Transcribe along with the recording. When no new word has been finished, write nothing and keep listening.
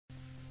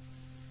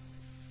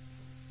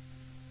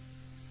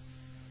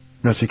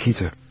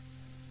Nachiketa.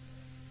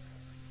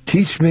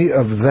 Teach me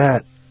of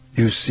that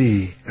you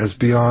see as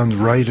beyond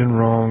right and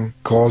wrong,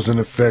 cause and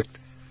effect,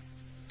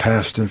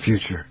 past and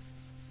future.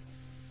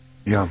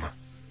 Yama.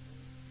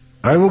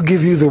 I will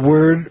give you the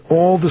word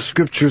all the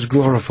scriptures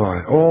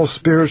glorify, all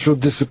spiritual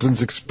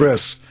disciplines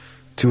express,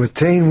 to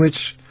attain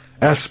which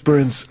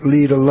aspirants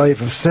lead a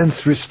life of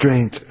sense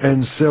restraint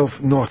and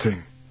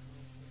self-naughting.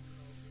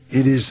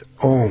 It is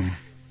Om.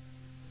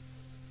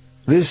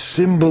 This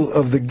symbol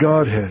of the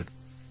Godhead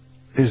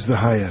is the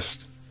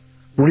highest.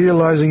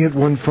 Realizing it,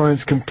 one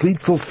finds complete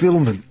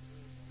fulfillment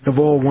of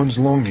all one's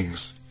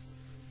longings.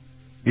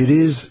 It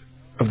is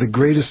of the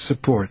greatest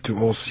support to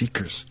all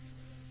seekers.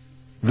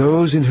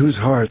 Those in whose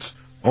hearts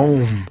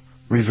Om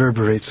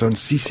reverberates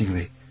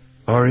unceasingly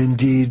are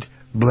indeed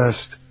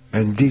blessed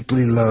and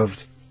deeply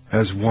loved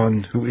as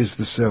one who is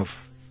the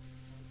Self.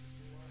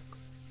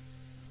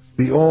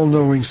 The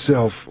all-knowing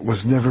Self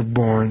was never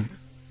born,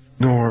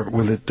 nor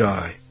will it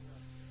die.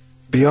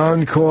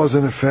 Beyond cause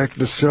and effect,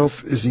 the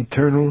Self is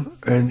eternal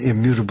and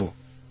immutable.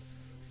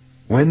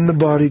 When the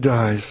body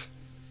dies,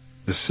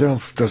 the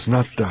Self does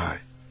not die.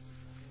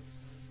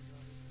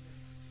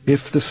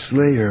 If the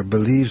slayer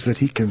believes that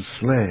he can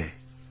slay,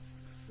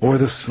 or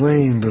the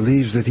slain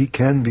believes that he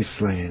can be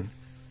slain,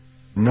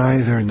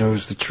 neither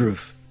knows the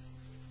truth.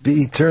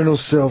 The eternal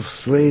Self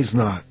slays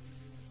not,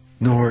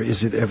 nor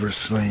is it ever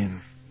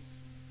slain.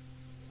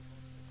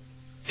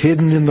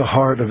 Hidden in the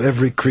heart of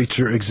every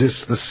creature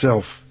exists the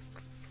Self,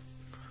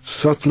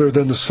 subtler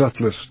than the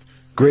subtlest,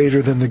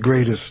 greater than the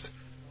greatest.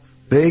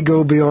 They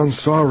go beyond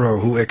sorrow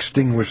who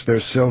extinguish their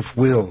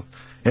self-will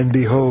and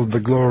behold the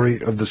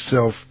glory of the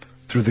Self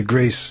through the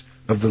grace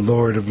of the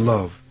Lord of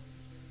Love.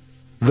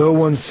 Though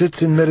one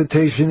sits in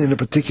meditation in a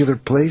particular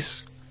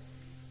place,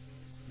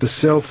 the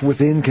Self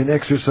within can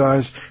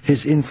exercise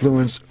his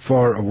influence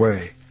far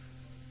away.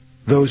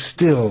 Though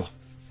still,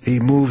 he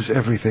moves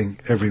everything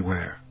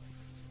everywhere.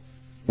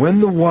 When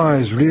the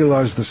wise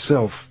realize the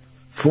Self,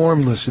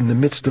 formless in the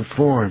midst of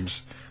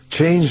forms,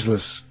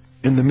 changeless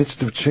in the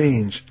midst of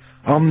change,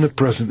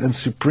 omnipresent and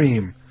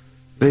supreme,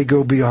 they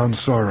go beyond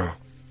sorrow.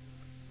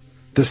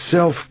 The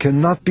Self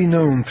cannot be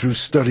known through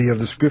study of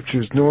the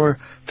Scriptures, nor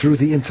through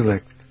the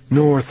intellect,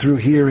 nor through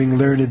hearing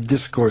learned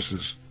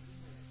discourses.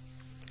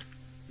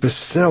 The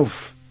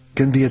Self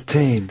can be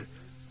attained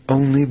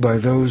only by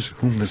those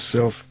whom the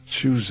Self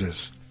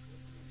chooses.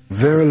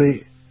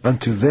 Verily,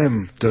 unto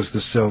them does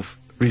the Self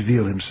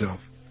reveal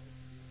himself.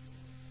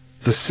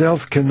 The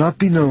Self cannot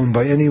be known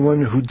by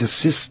anyone who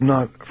desists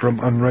not from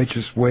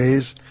unrighteous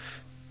ways,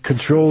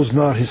 controls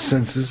not his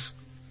senses,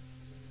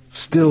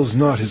 stills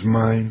not his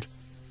mind,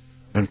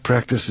 and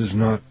practices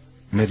not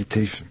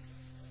meditation.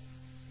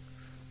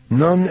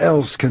 None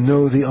else can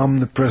know the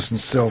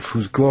omnipresent Self,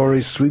 whose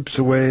glory sweeps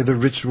away the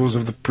rituals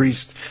of the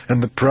priest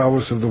and the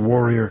prowess of the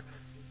warrior,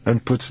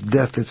 and puts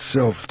death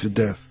itself to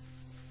death.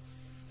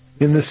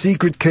 In the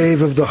secret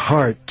cave of the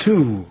heart,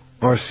 two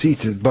are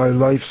seated by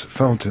life's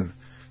fountain.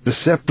 The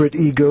separate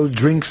ego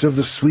drinks of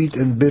the sweet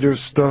and bitter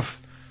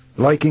stuff,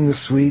 liking the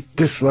sweet,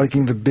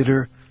 disliking the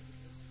bitter,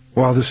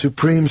 while the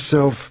Supreme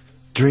Self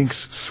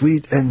drinks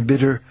sweet and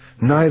bitter,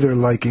 neither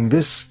liking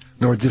this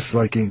nor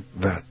disliking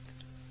that.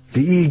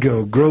 The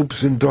ego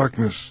gropes in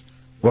darkness,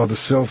 while the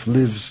Self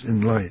lives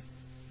in light.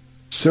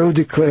 So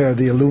declare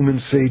the illumined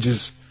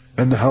sages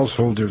and the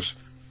householders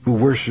who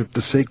worship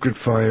the sacred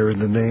fire in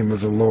the name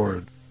of the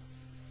Lord.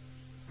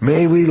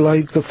 May we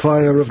light the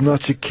fire of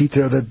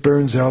Nachiketa that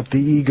burns out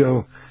the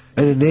ego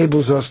and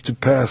enables us to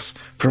pass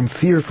from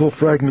fearful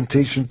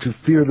fragmentation to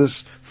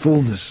fearless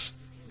fullness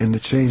in the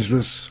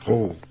changeless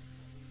whole.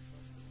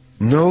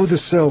 Know the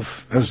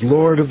Self as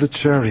Lord of the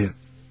chariot,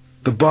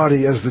 the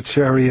body as the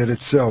chariot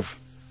itself,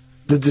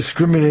 the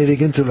discriminating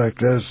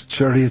intellect as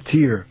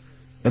charioteer,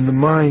 and the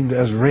mind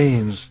as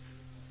reins.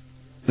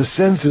 The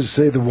senses,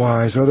 say the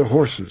wise, are the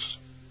horses.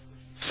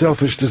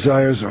 Selfish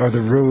desires are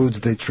the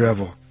roads they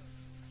travel.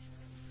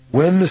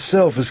 When the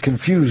Self is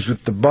confused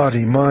with the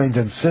body, mind,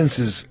 and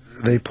senses,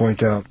 they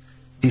point out,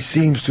 he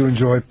seems to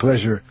enjoy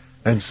pleasure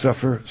and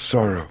suffer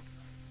sorrow.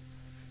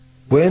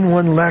 When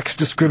one lacks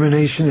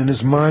discrimination and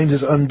his mind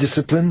is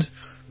undisciplined,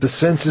 the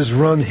senses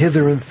run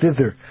hither and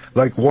thither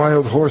like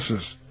wild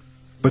horses,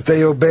 but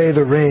they obey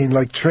the rein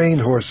like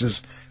trained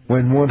horses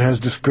when one has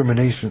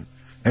discrimination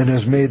and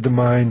has made the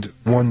mind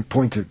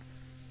one-pointed.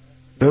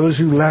 Those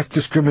who lack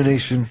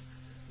discrimination,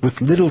 with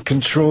little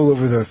control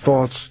over their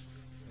thoughts,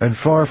 and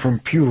far from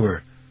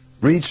pure,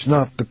 reach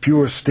not the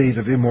pure state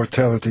of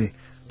immortality,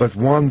 but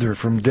wander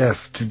from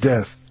death to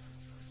death.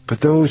 But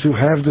those who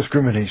have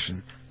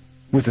discrimination,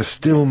 with a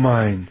still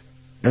mind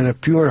and a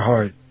pure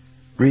heart,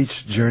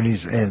 reach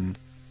journey's end,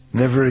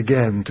 never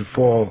again to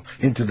fall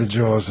into the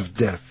jaws of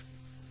death.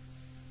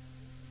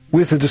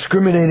 With a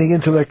discriminating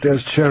intellect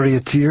as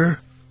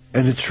charioteer,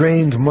 and a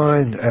trained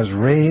mind as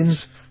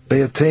reins,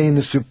 they attain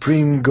the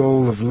supreme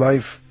goal of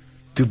life,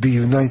 to be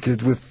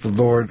united with the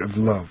Lord of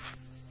Love.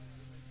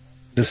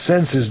 The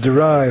senses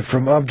derive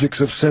from objects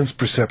of sense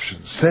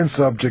perception, sense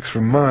objects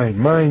from mind,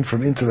 mind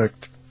from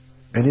intellect,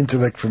 and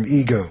intellect from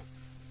ego.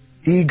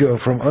 ego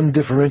from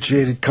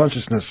undifferentiated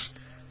consciousness,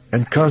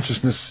 and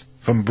consciousness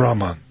from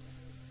Brahman.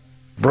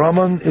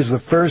 Brahman is the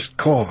first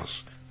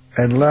cause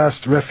and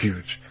last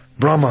refuge.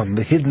 Brahman,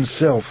 the hidden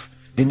self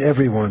in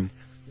everyone,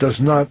 does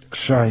not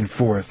shine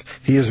forth.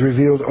 He is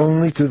revealed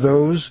only to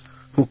those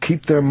who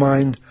keep their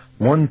mind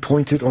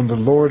one-pointed on the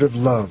Lord of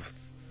love,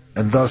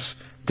 and thus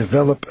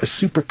develop a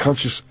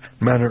superconscious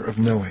manner of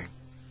knowing.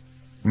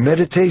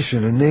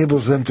 Meditation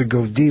enables them to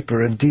go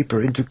deeper and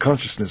deeper into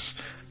consciousness,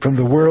 from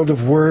the world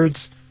of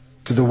words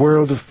to the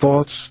world of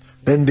thoughts,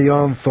 then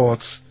beyond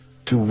thoughts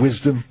to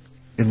wisdom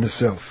in the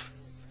self.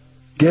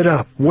 Get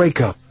up, wake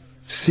up,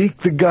 seek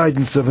the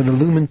guidance of an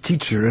illumined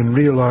teacher and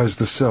realize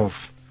the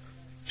self.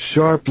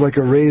 Sharp like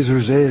a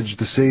razor's edge,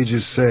 the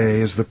sages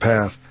say, is the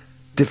path,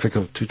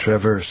 difficult to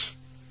traverse.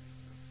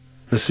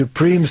 The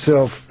Supreme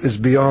Self is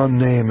beyond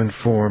name and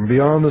form,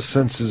 beyond the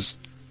senses,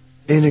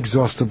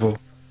 inexhaustible,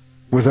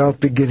 without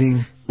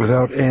beginning,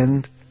 without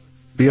end,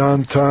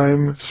 beyond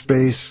time,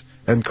 space,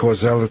 and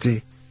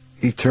causality,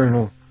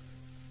 eternal,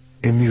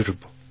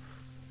 immutable.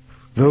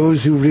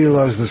 Those who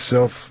realize the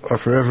self are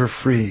forever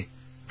free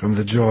from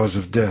the jaws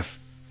of death.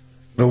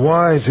 The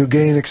wise who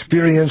gain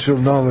experiential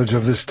knowledge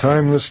of this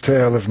timeless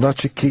tale of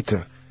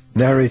Nachiketa,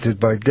 narrated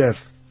by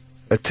Death,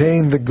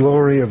 attain the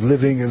glory of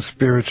living in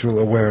spiritual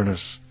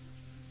awareness.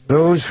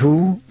 Those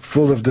who,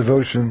 full of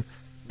devotion,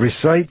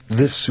 recite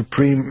this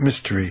supreme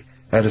mystery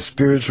at a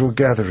spiritual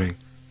gathering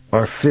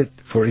are fit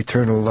for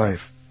eternal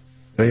life.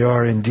 They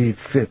are indeed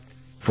fit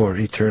for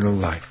eternal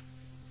life.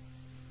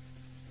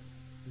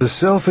 The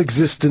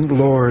self-existent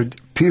Lord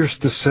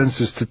pierced the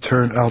senses to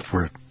turn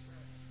outward.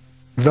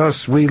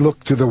 Thus we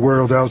look to the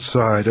world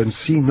outside and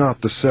see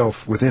not the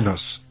self within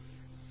us.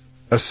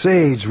 A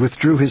sage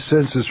withdrew his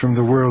senses from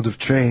the world of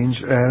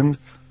change and,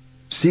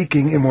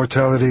 seeking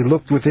immortality,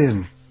 looked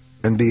within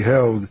and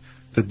beheld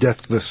the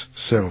deathless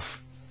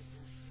self.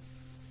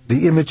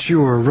 The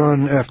immature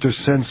run after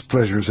sense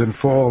pleasures and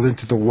fall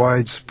into the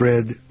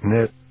widespread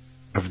net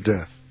of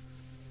death.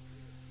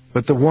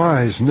 But the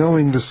wise,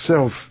 knowing the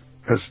self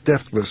as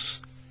deathless,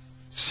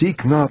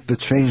 seek not the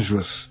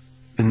changeless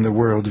in the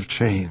world of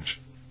change.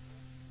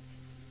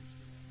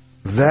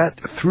 That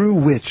through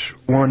which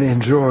one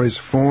enjoys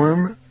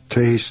form,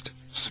 taste,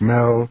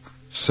 smell,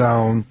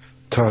 sound,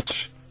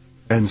 touch,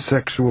 and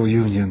sexual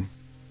union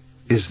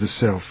is the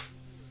self.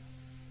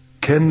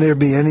 Can there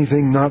be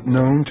anything not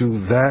known to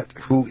that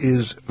who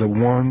is the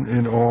one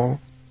in all?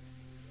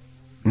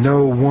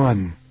 No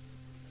one,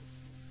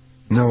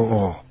 no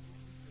all.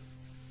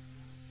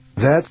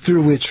 That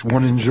through which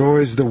one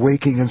enjoys the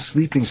waking and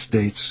sleeping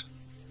states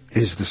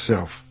is the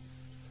self.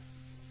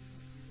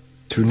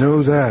 To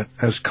know that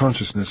as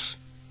consciousness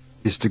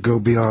is to go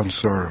beyond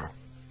sorrow.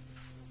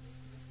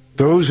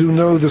 Those who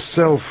know the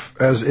self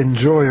as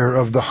enjoyer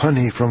of the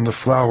honey from the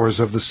flowers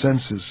of the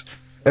senses,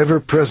 ever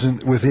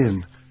present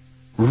within,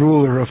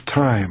 ruler of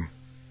time,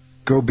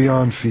 go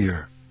beyond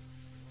fear,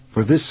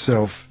 for this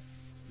self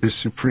is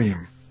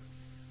supreme.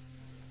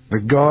 The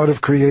God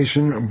of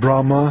creation,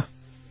 Brahma,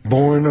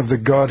 born of the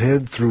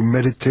Godhead through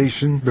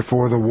meditation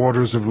before the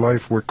waters of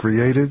life were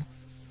created,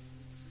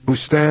 who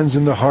stands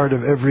in the heart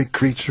of every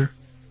creature,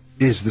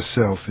 is the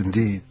self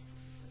indeed,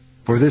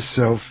 for this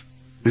self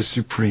is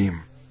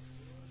supreme.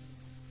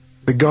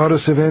 The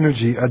goddess of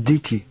energy,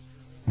 Aditi,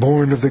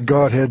 born of the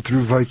Godhead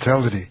through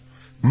vitality,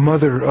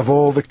 mother of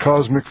all the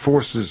cosmic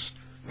forces,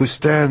 who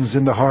stands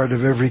in the heart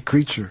of every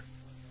creature,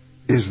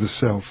 is the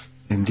self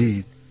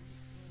indeed,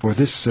 for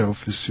this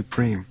self is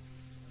supreme.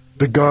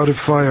 The god of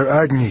fire,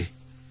 Agni,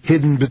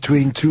 hidden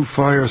between two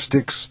fire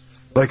sticks,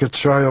 like a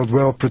child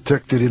well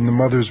protected in the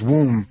mother's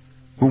womb,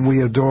 whom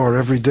we adore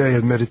every day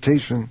in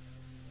meditation,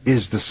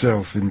 is the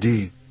self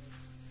indeed,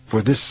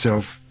 for this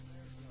self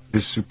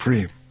is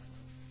supreme.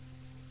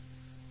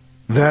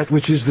 That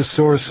which is the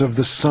source of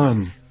the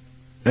sun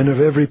and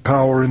of every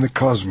power in the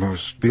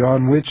cosmos,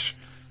 beyond which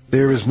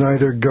there is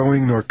neither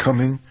going nor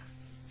coming,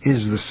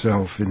 is the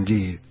self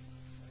indeed,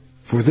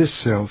 for this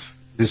self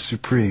is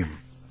supreme.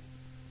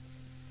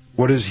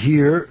 What is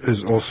here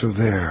is also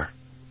there.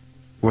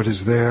 What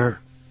is there,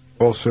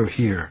 also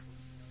here.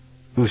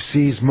 Who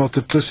sees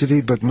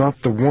multiplicity but not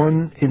the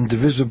one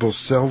indivisible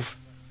self,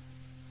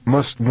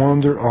 must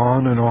wander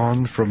on and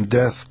on from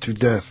death to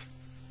death.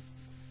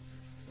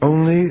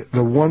 Only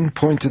the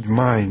one-pointed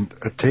mind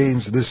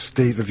attains this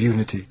state of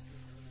unity.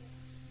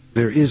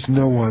 There is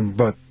no one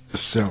but the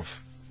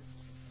self.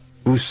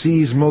 Who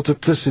sees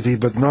multiplicity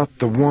but not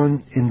the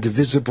one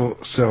indivisible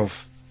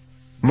self,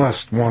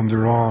 must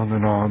wander on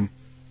and on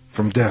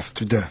from death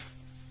to death.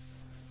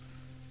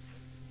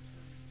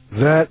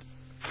 That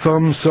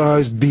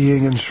thumb-sized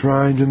being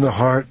enshrined in the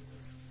heart,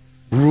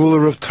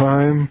 ruler of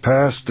time,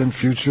 past and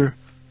future,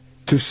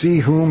 to see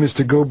whom is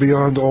to go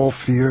beyond all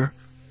fear,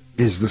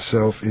 is the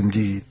self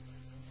indeed,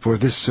 for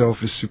this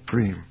self is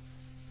supreme.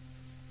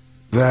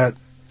 That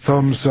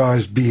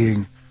thumb-sized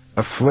being,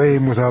 a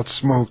flame without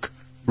smoke,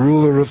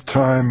 ruler of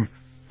time,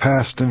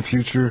 past and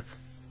future,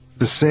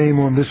 the same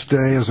on this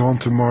day as on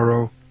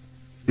tomorrow,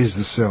 is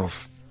the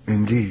self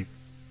indeed,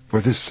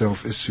 for this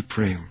self is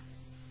supreme.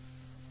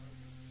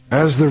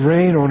 As the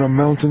rain on a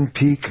mountain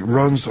peak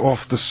runs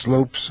off the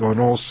slopes on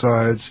all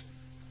sides,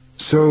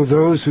 so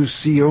those who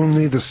see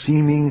only the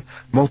seeming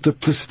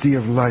multiplicity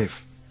of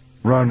life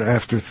run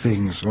after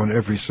things on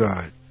every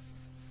side.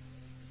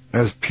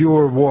 As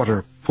pure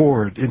water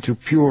poured into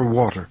pure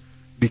water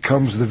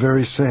becomes the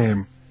very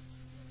same,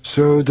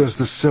 so does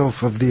the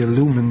self of the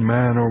illumined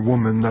man or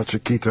woman,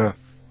 Nachiketa,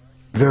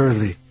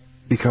 verily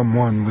become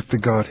one with the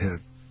Godhead.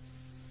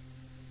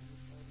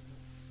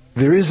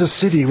 There is a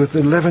city with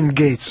 11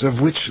 gates, of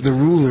which the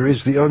ruler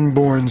is the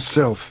unborn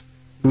self,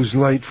 whose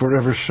light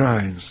forever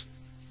shines.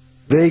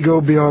 They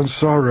go beyond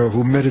sorrow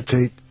who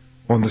meditate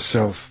on the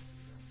self,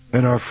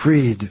 and are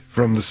freed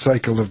from the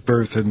cycle of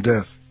birth and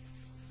death,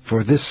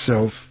 for this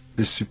self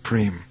is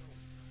supreme.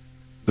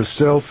 The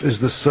self is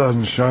the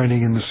sun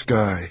shining in the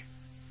sky,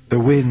 the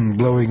wind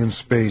blowing in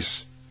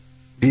space.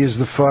 He is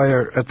the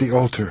fire at the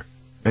altar,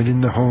 and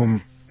in the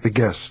home the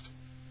guest.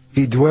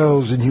 He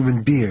dwells in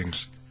human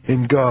beings,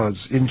 in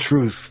gods, in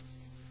truth,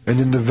 and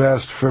in the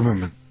vast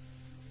firmament.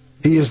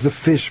 He is the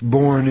fish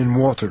born in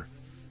water,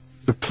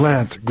 the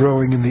plant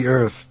growing in the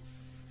earth,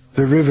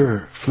 the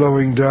river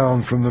flowing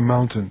down from the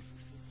mountain,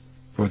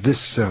 for this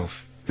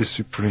self is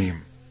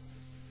supreme.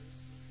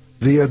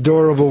 The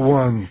adorable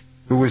one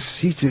who is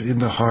seated in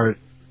the heart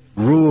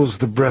rules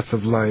the breath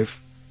of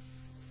life.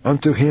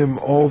 Unto him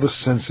all the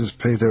senses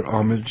pay their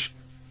homage.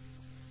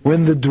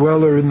 When the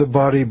dweller in the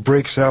body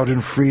breaks out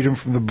in freedom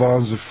from the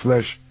bonds of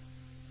flesh,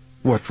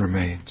 what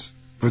remains?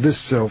 For this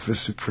self is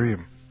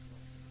supreme.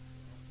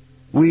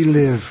 We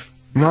live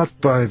not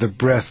by the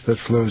breath that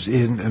flows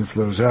in and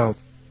flows out,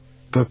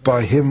 but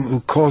by him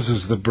who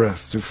causes the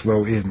breath to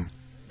flow in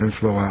and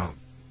flow out.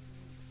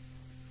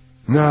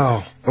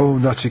 Now, O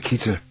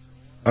Nachiketa,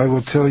 I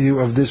will tell you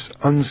of this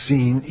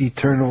unseen,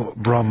 eternal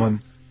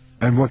Brahman,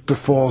 and what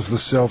befalls the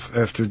self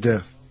after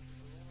death.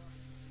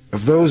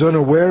 Of those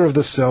unaware of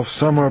the self,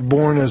 some are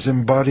born as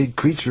embodied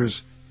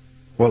creatures,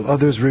 while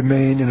others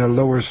remain in a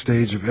lower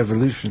stage of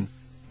evolution,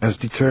 as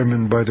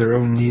determined by their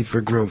own need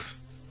for growth.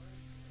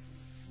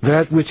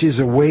 That which is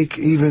awake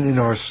even in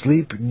our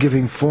sleep,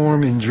 giving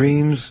form in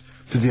dreams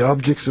to the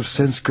objects of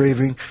sense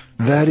craving,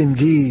 that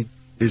indeed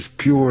is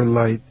pure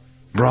light,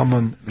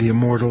 Brahman the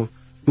immortal,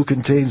 who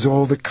contains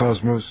all the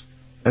cosmos,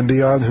 and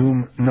beyond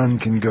whom none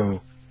can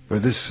go, for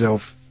this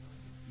self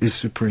is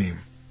supreme.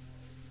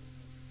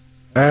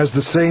 As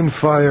the same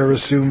fire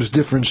assumes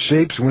different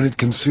shapes when it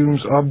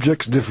consumes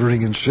objects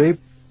differing in shape,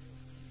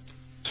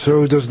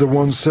 so does the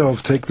one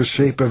self take the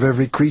shape of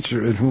every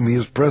creature in whom he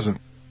is present.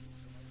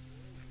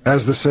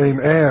 As the same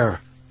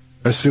air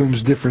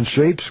assumes different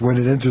shapes when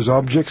it enters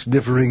objects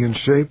differing in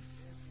shape,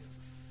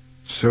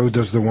 so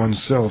does the one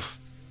self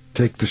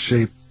take the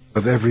shape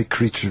of every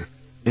creature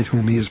in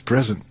whom he is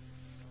present.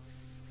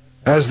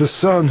 As the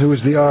sun, who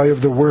is the eye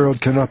of the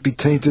world, cannot be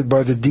tainted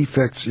by the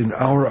defects in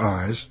our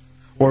eyes,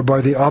 or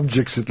by the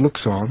objects it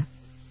looks on,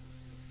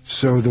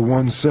 so the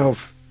one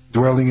self,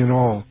 dwelling in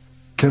all,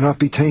 cannot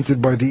be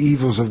tainted by the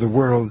evils of the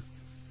world,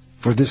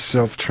 for this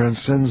self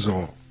transcends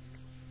all.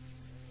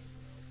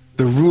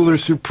 The ruler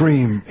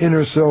supreme,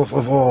 inner self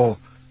of all,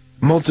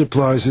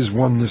 multiplies his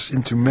oneness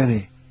into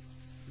many.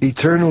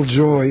 Eternal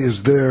joy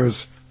is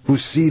theirs who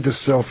see the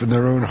self in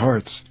their own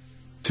hearts.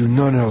 To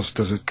none else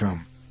does it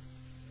come.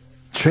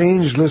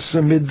 Changeless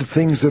amid the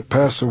things that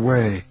pass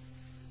away,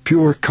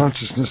 pure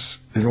consciousness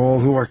in all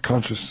who are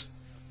conscious,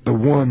 the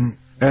one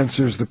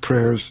answers the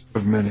prayers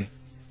of many.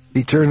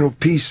 Eternal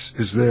peace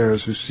is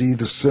theirs who see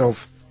the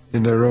self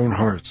in their own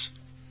hearts.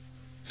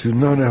 To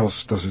none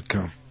else does it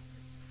come.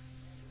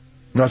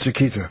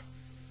 Nachiketa,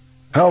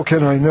 how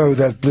can I know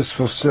that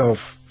blissful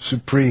self,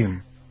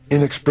 supreme,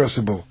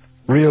 inexpressible,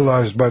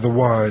 realized by the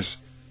wise?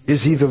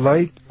 Is he the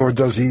light, or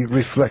does he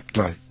reflect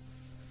light?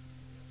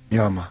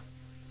 Yama,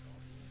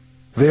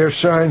 there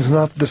shines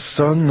not the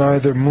sun,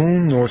 neither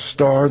moon, nor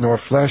star, nor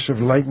flash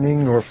of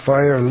lightning, nor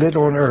fire lit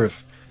on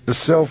earth. The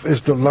self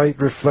is the light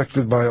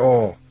reflected by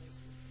all.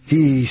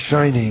 He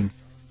shining,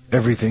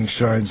 everything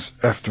shines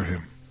after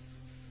him.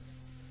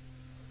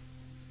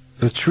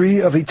 The tree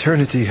of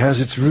eternity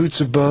has its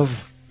roots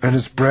above and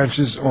its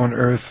branches on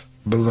earth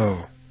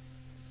below.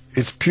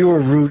 Its pure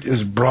root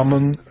is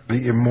Brahman,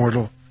 the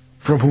immortal,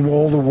 from whom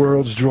all the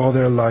worlds draw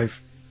their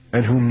life,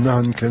 and whom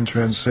none can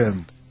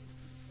transcend.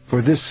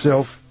 For this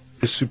self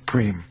is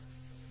supreme.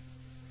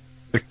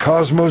 The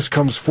cosmos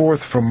comes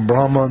forth from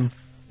Brahman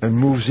and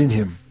moves in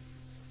him.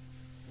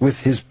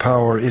 With his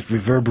power it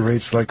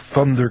reverberates like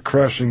thunder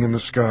crashing in the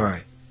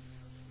sky.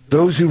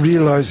 Those who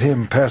realize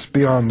him pass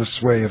beyond the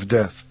sway of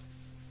death.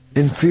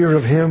 In fear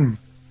of him,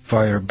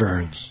 fire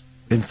burns.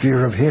 In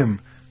fear of him,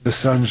 the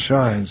sun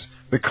shines,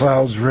 the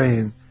clouds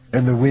rain,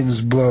 and the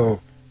winds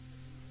blow.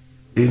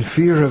 In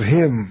fear of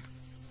him,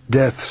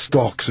 death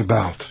stalks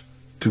about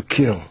to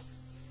kill.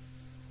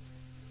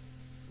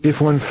 If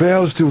one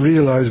fails to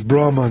realize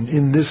Brahman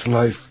in this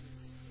life,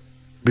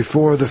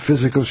 before the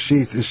physical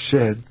sheath is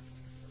shed,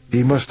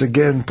 he must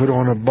again put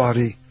on a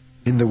body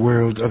in the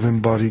world of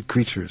embodied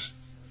creatures.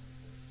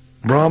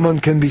 Brahman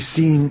can be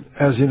seen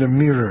as in a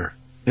mirror,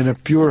 in a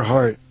pure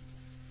heart.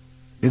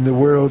 in the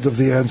world of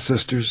the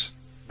ancestors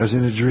as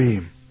in a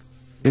dream,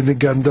 in the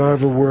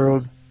Gandharva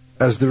world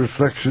as the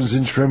reflections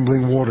in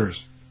trembling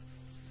waters,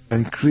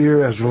 and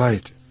clear as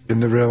light in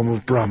the realm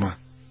of Brahma.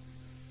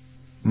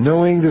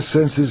 Knowing the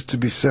senses to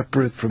be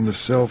separate from the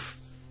self,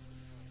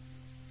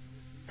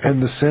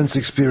 and the sense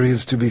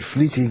experience to be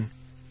fleeting,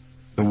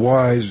 the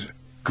wise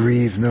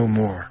grieve no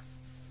more.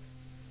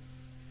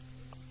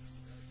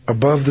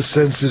 Above the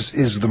senses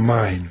is the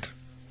mind.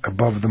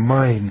 Above the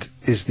mind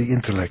is the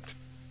intellect.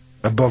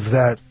 Above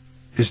that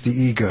is the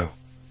ego.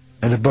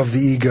 And above the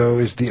ego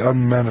is the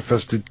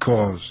unmanifested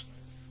cause.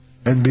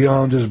 And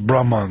beyond is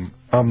Brahman,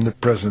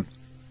 omnipresent,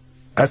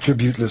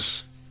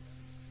 attributeless.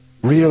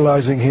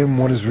 Realizing him,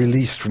 one is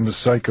released from the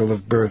cycle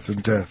of birth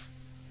and death.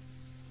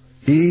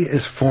 He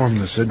is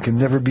formless and can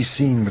never be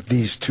seen with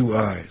these two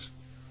eyes.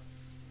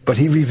 But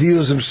he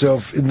reveals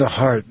himself in the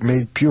heart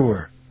made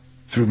pure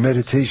through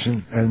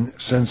meditation and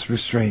sense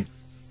restraint.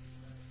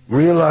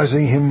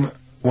 Realizing him,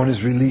 one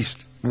is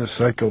released from the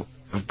cycle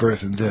of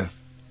birth and death.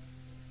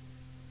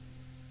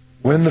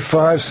 When the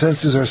five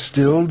senses are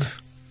stilled,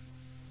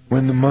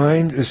 when the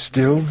mind is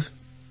stilled,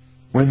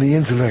 when the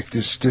intellect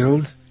is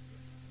stilled,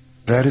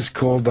 that is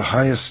called the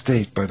highest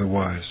state by the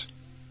wise.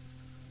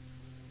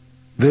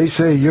 They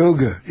say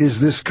yoga is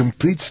this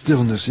complete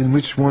stillness in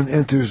which one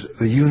enters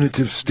the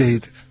unitive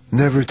state,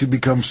 never to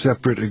become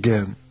separate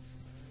again.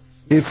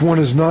 If one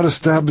is not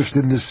established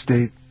in this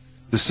state,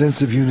 the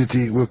sense of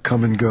unity will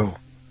come and go.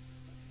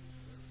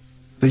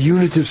 The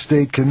unitive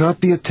state cannot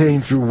be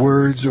attained through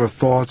words or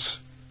thoughts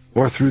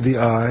or through the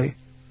eye.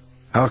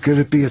 How can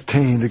it be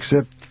attained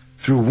except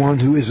through one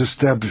who is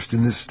established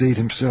in this state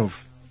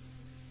himself?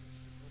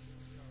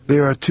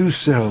 There are two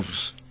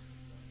selves,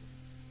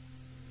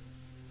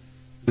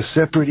 the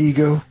separate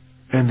ego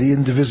and the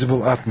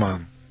indivisible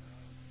Atman.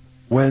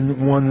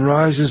 When one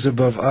rises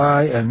above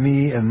I and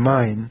me and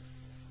mine,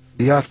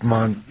 the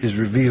Atman is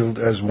revealed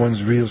as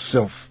one's real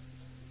self.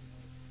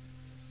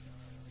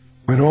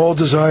 When all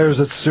desires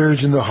that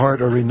surge in the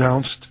heart are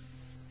renounced,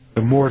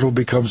 the mortal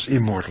becomes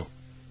immortal.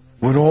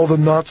 When all the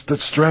knots that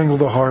strangle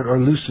the heart are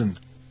loosened,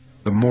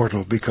 the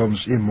mortal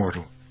becomes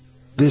immortal.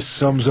 This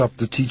sums up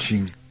the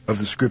teaching of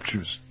the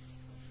scriptures.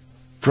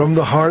 From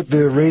the heart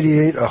there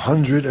radiate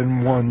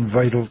 101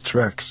 vital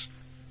tracts.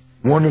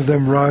 One of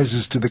them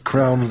rises to the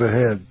crown of the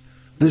head.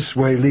 This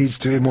way leads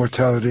to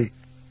immortality,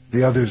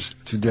 the others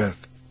to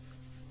death.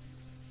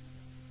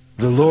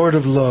 The Lord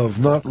of love,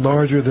 not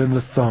larger than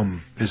the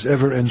thumb, is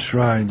ever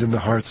enshrined in the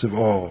hearts of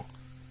all.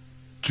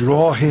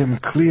 Draw him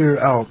clear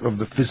out of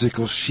the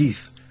physical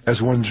sheath,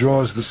 as one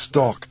draws the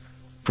stalk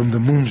from the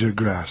munja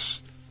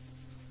grass.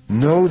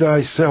 Know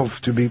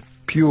thyself to be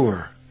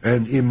pure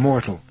and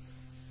immortal.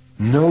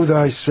 Know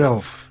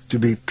thyself to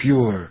be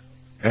pure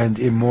and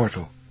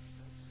immortal.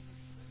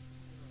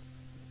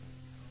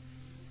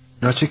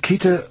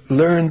 Nachiketa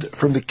learned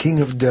from the king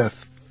of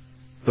death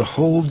the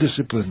whole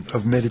discipline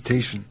of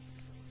meditation.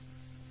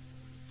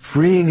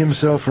 Freeing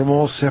himself from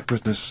all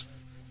separateness,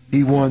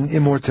 he won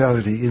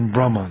immortality in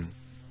Brahman.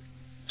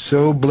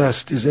 So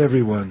blessed is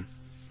everyone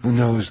who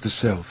knows the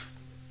self.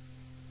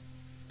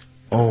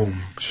 Om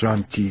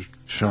Shanti,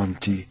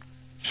 Shanti,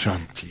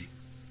 Shanti.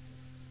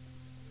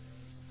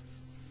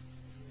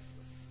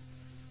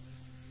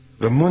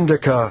 The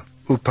Mundaka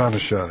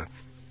Upanishad.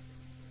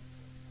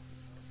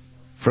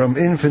 From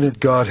infinite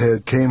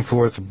Godhead came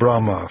forth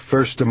Brahma,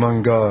 first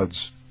among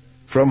gods,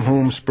 from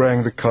whom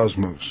sprang the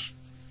cosmos.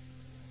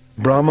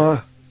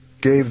 Brahma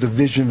gave the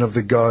vision of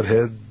the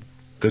Godhead,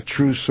 the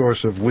true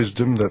source of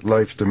wisdom that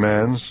life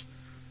demands,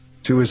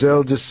 to his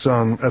eldest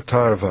son,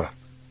 Atharva,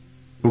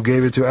 who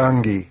gave it to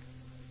Angi.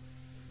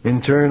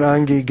 In turn,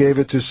 Angi gave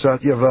it to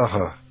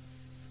Satyavaha.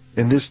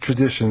 In this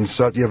tradition,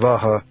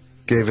 Satyavaha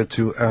gave it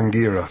to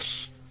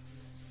Angiras.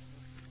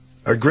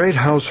 A great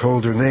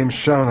householder named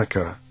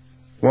Shaunaka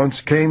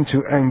once came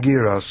to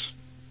Angiras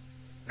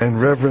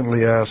and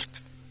reverently asked,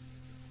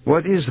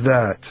 "What is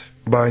that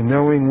by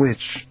knowing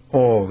which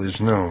all is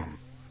known?"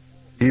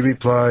 He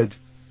replied,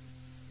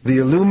 "The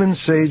illumined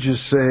sages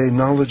say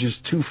knowledge is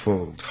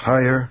twofold,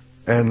 higher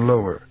and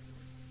lower.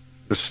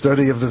 The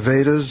study of the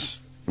Vedas,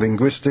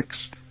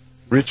 linguistics,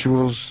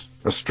 rituals,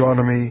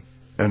 astronomy,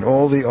 and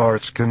all the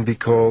arts can be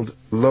called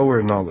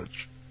lower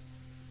knowledge.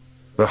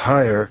 The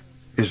higher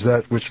is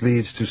that which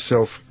leads to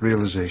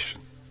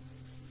self-realization.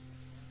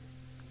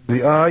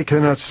 The eye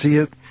cannot see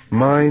it,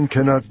 mind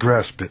cannot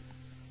grasp it.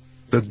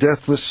 The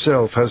deathless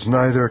self has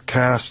neither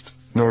caste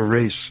nor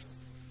race,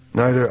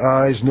 neither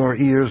eyes nor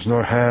ears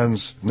nor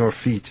hands nor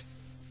feet.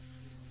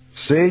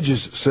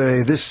 Sages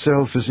say this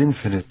self is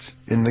infinite,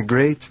 in the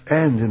great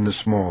and in the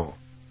small,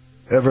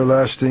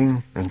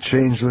 everlasting and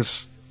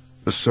changeless,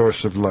 the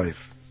source of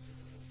life.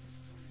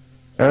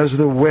 As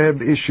the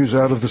web issues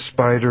out of the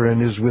spider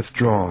and is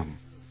withdrawn,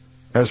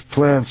 as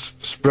plants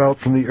sprout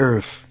from the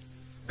earth,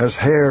 as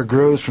hair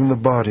grows from the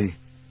body,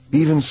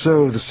 even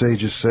so, the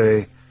sages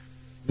say,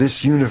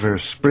 this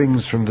universe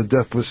springs from the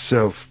deathless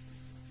self,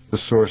 the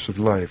source of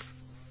life.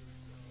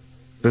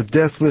 The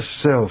deathless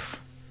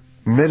self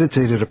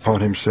meditated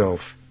upon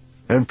himself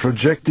and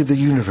projected the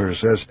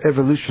universe as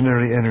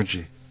evolutionary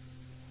energy.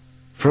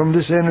 From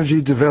this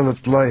energy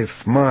developed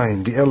life,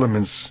 mind, the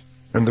elements,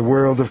 and the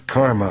world of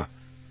karma,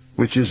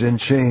 which is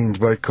enchained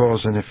by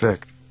cause and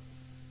effect.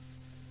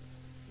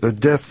 The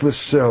deathless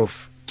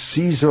self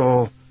sees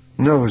all,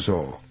 knows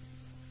all.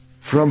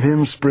 From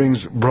him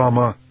springs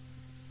Brahma,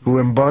 who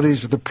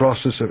embodies the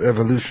process of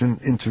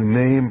evolution into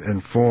name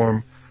and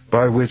form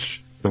by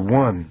which the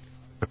one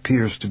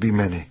appears to be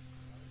many.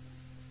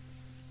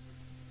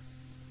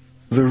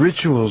 The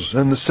rituals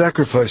and the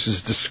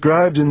sacrifices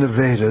described in the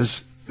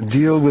Vedas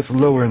deal with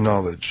lower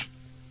knowledge.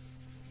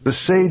 The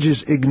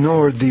sages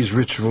ignored these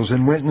rituals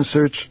and went in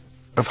search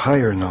of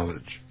higher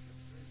knowledge.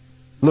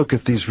 Look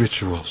at these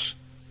rituals.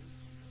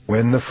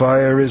 When the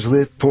fire is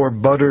lit, pour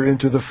butter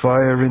into the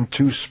fire in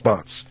 2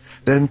 spots.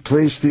 Then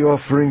place the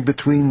offering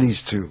between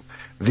these 2.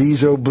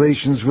 These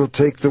oblations will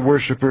take the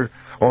worshipper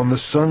on the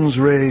sun's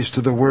rays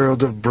to the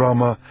world of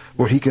Brahma,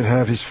 where he can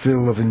have his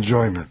fill of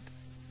enjoyment.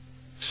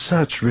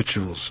 Such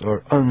rituals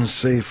are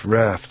unsafe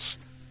rafts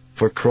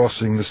for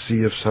crossing the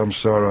sea of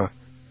samsara,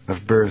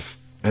 of birth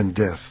and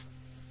death.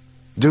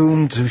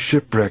 Doomed to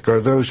shipwreck are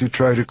those who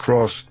try to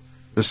cross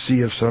the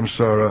sea of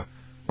samsara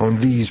on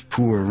these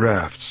poor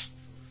rafts.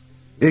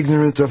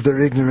 Ignorant of their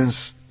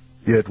ignorance,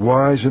 yet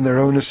wise in their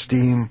own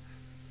esteem,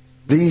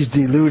 these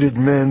deluded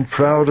men,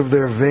 proud of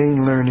their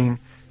vain learning,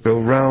 go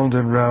round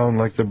and round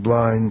like the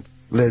blind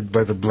led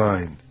by the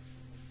blind.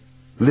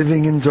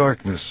 Living in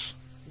darkness,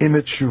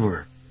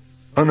 immature,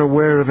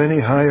 unaware of any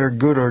higher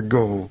good or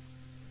goal,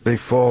 they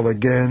fall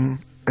again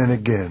and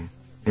again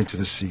into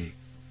the sea.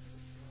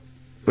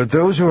 But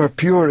those who are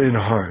pure in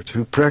heart,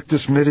 who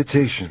practice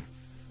meditation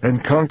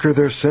and conquer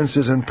their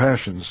senses and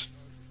passions,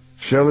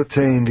 shall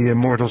attain the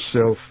immortal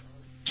self,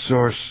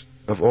 source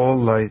of all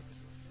light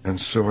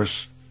and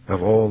source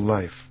of all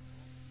life.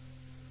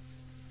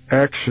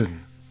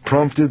 Action,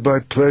 prompted by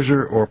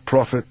pleasure or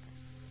profit,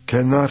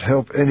 cannot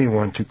help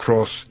anyone to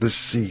cross this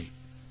sea.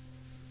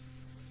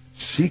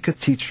 Seek a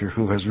teacher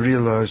who has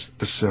realized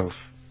the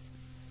self.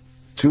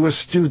 To a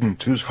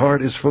student whose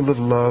heart is full of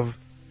love,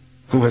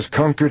 who has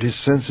conquered his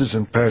senses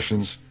and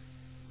passions,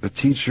 the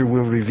teacher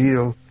will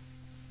reveal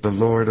the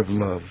Lord of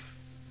love.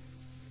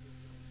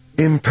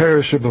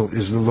 Imperishable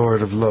is the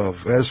Lord of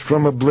love. As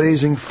from a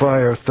blazing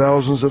fire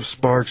thousands of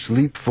sparks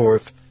leap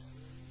forth,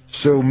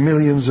 so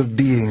millions of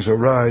beings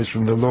arise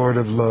from the Lord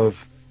of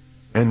love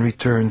and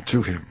return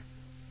to him.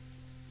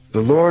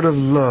 The Lord of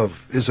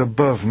love is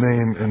above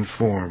name and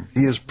form.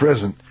 He is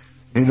present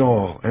in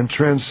all and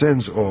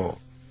transcends all.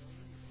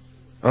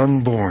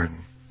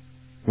 Unborn,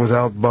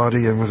 without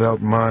body and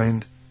without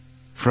mind,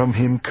 from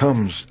him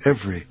comes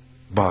every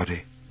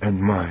body and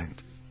mind.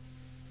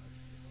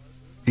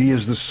 He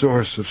is the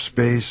source of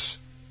space,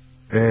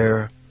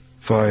 air,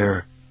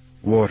 fire,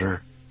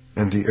 water,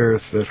 and the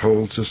earth that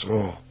holds us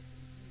all.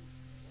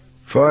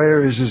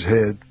 Fire is his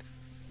head,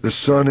 the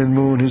sun and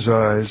moon his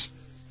eyes,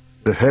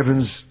 the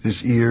heavens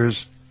his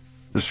ears,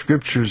 the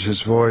scriptures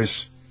his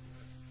voice,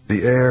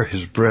 the air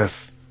his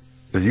breath,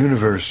 the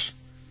universe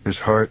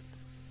his heart,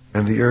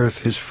 and the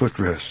earth his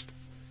footrest.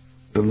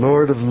 The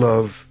Lord of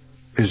love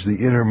is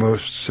the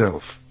innermost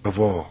self of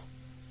all.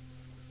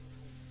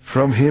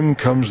 From him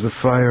comes the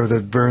fire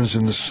that burns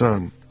in the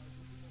sun.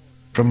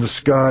 From the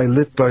sky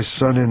lit by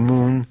sun and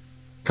moon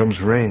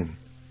comes rain.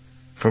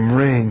 From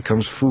rain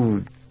comes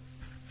food.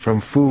 From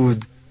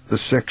food the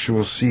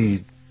sexual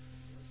seed.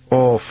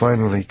 All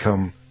finally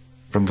come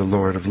from the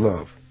Lord of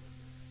love.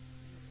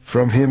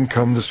 From him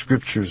come the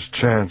scriptures,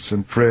 chants,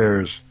 and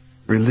prayers,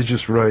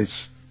 religious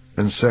rites,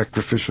 and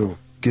sacrificial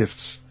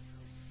gifts.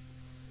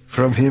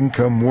 From him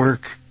come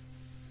work,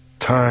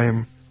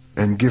 time,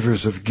 and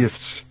givers of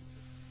gifts,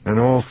 and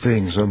all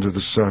things under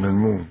the sun and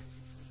moon.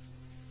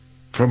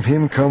 From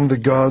him come the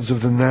gods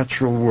of the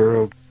natural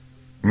world,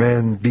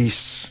 men,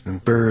 beasts,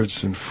 and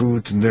birds, and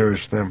food to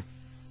nourish them.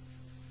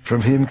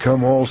 From him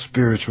come all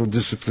spiritual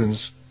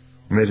disciplines,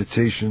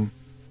 meditation,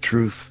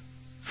 truth,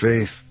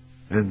 faith,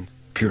 and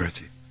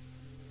purity.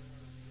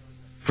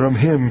 From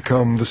him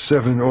come the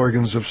 7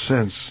 organs of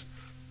sense,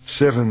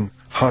 7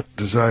 hot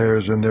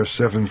desires and their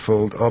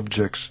 7-fold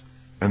objects,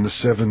 and the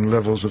 7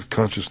 levels of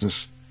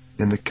consciousness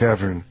in the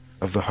cavern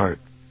of the heart.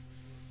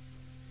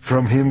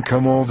 From him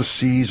come all the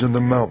seas and the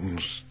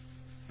mountains,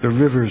 the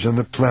rivers and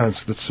the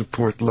plants that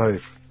support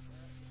life.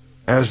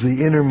 As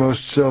the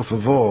innermost self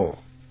of all,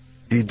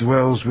 he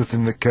dwells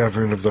within the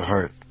cavern of the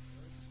heart.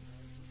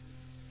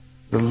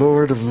 The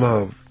Lord of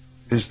love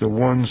is the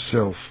one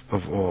self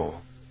of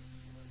all.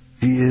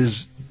 He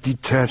is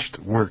detached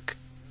work,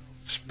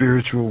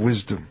 spiritual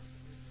wisdom,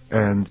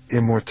 and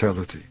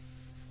immortality.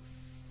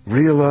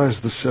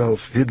 Realize the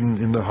self hidden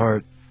in the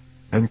heart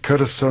and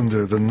cut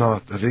asunder the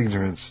knot of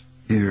ignorance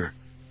here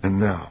and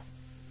now.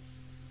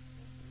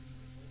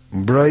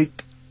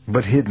 Bright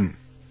but hidden,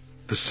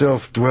 the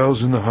self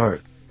dwells in the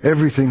heart.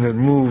 Everything that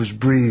moves,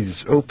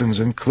 breathes, opens,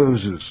 and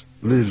closes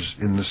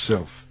lives in the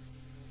self.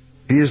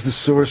 He is the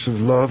source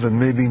of love and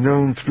may be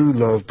known through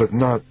love, but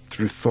not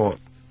through thought.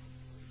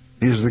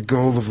 He is the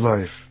goal of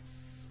life.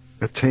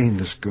 Attain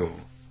this goal.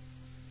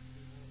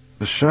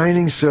 The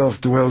shining self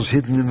dwells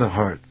hidden in the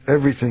heart.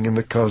 Everything in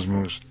the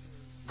cosmos,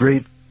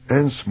 great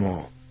and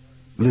small,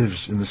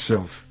 lives in the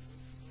self.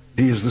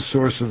 He is the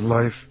source of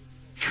life,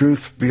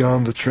 truth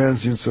beyond the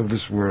transience of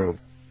this world.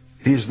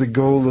 He is the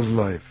goal of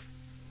life.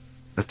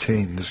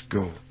 Attain this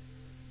goal.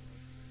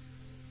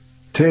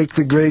 Take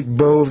the great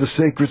bow of the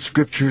sacred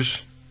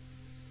scriptures,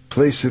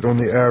 place it on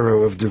the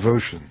arrow of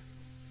devotion.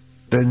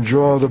 Then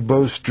draw the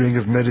bowstring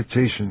of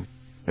meditation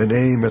and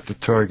aim at the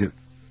target,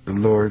 the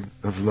Lord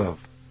of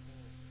love.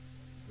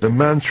 The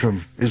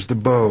mantram is the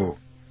bow,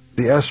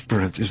 the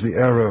aspirant is the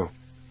arrow,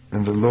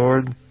 and the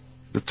Lord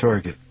the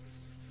target.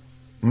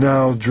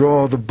 Now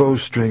draw the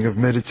bowstring of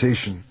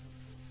meditation,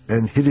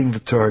 and hitting the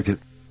target,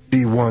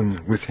 be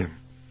one with him.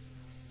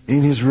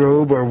 In his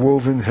robe are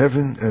woven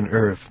heaven and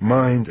earth,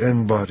 mind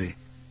and body.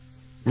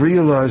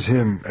 Realize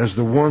him as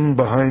the one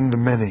behind the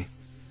many,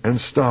 and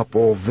stop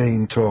all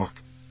vain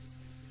talk.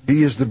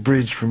 He is the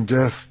bridge from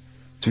death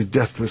to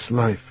deathless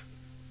life,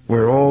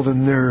 where all the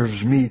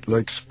nerves meet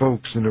like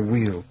spokes in a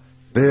wheel.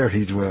 There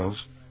he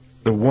dwells,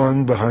 the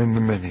one behind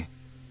the many.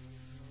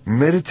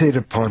 Meditate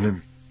upon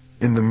him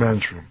in the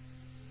mantram.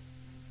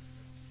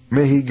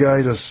 May he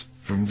guide us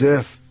from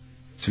death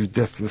to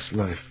deathless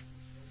life.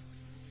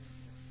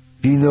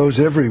 He knows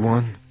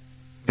everyone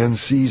and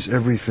sees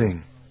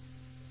everything.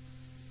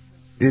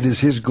 It is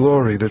his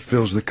glory that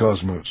fills the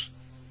cosmos.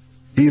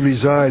 He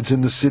resides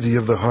in the city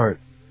of the heart.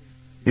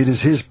 It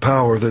is his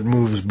power that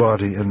moves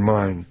body and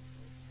mind.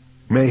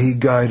 May he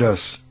guide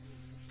us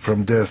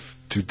from death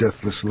to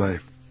deathless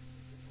life.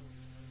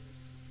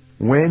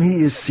 When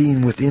he is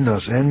seen within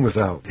us and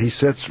without, he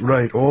sets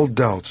right all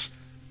doubts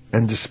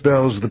and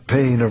dispels the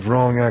pain of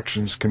wrong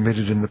actions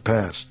committed in the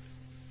past.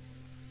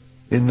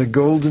 In the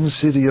golden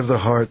city of the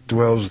heart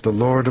dwells the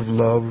Lord of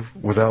love,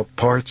 without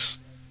parts,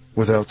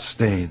 without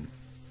stain.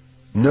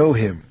 Know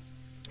him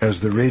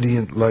as the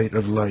radiant light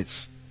of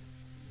lights.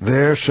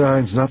 There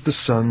shines not the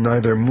sun,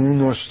 neither moon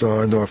nor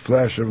star, nor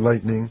flash of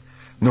lightning,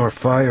 nor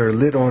fire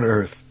lit on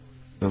earth.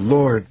 The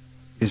Lord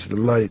is the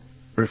light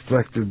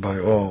reflected by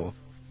all.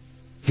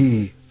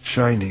 He,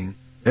 shining,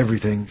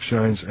 everything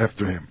shines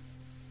after him.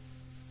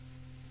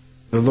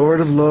 The Lord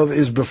of love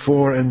is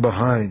before and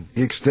behind.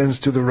 He extends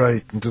to the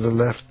right and to the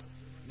left.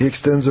 He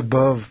extends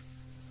above.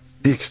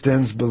 He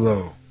extends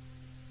below.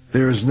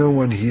 There is no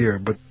one here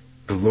but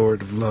the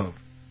Lord of love.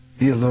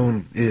 He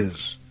alone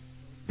is.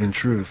 In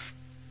truth,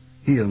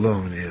 he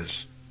alone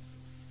is.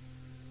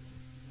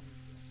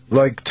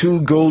 Like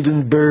two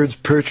golden birds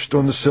perched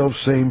on the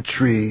selfsame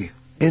tree,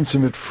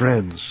 intimate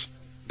friends,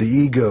 the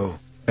ego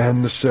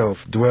and the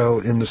self dwell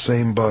in the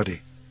same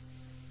body.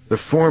 The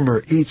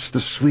former eats the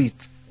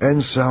sweet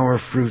and sour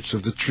fruits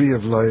of the tree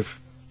of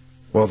life,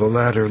 while the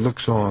latter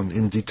looks on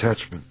in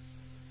detachment.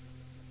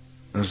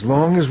 As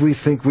long as we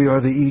think we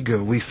are the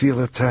ego, we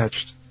feel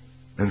attached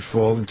and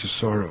fall into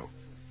sorrow.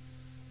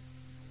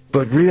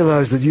 But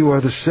realize that you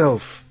are the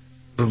self,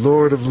 the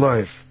Lord of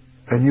life,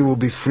 and you will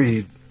be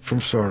freed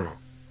from sorrow.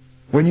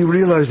 When you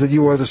realize that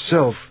you are the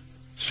self,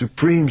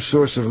 supreme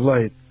source of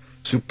light,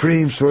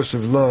 supreme source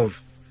of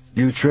love,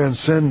 you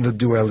transcend the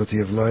duality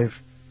of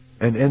life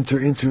and enter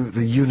into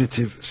the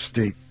unitive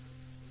state.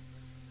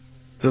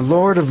 The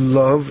Lord of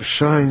love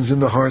shines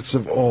in the hearts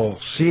of all.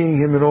 Seeing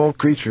him in all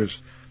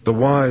creatures, the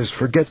wise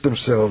forget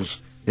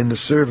themselves in the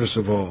service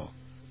of all.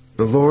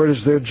 The Lord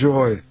is their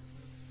joy.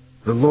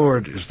 The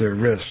Lord is their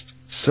rest.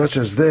 Such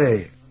as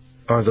they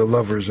are the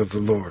lovers of the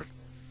Lord.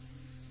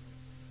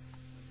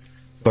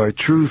 By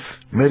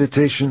truth,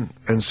 meditation,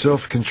 and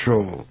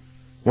self-control,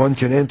 one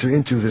can enter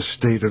into this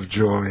state of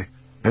joy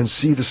and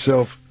see the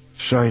self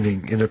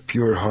shining in a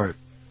pure heart.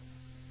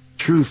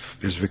 Truth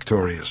is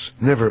victorious,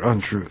 never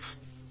untruth.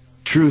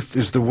 Truth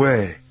is the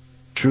way.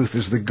 Truth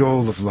is the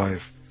goal of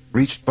life,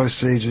 reached by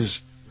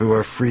sages who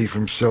are free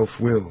from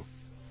self-will.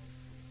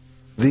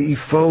 The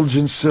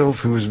effulgent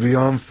self who is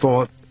beyond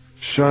thought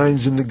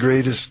shines in the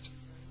greatest,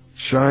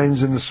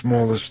 shines in the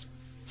smallest,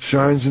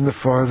 shines in the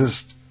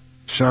farthest,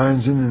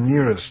 shines in the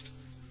nearest,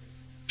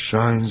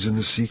 shines in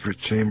the secret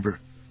chamber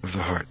of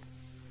the heart.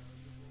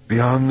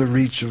 Beyond the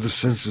reach of the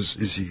senses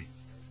is he,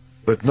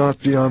 but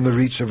not beyond the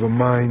reach of a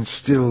mind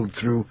stilled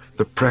through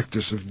the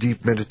practice of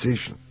deep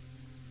meditation.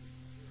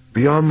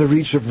 Beyond the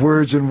reach of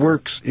words and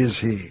works is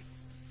he,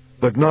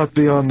 but not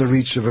beyond the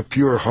reach of a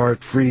pure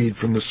heart freed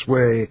from the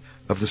sway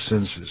of the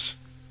senses.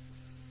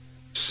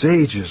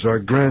 Sages are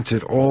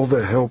granted all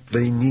the help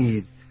they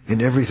need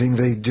in everything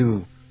they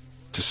do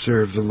to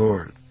serve the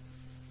Lord.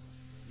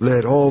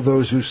 Let all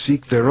those who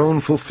seek their own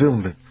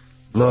fulfillment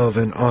love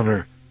and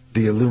honor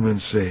the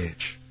illumined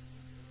sage.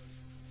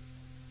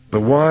 The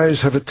wise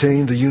have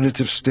attained the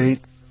unitive state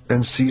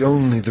and see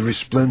only the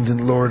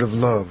resplendent Lord of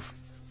love.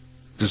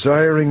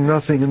 Desiring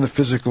nothing in the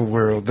physical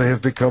world, they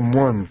have become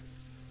one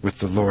with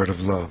the Lord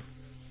of love.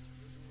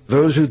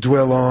 Those who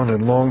dwell on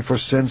and long for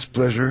sense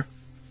pleasure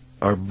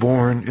are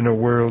born in a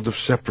world of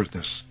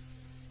separateness.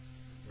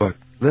 But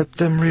let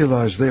them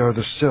realize they are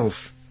the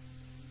self,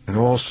 and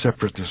all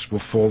separateness will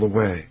fall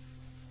away.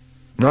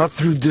 Not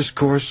through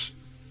discourse,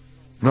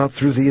 not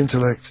through the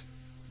intellect,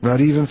 Not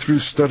even through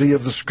study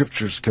of the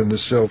scriptures can the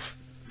self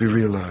be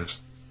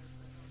realized.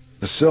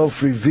 The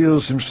self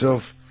reveals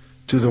himself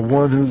to the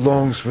one who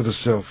longs for the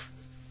self.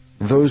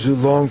 And those who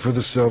long for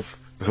the self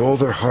with all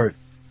their heart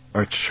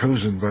are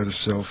chosen by the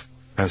self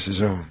as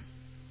his own.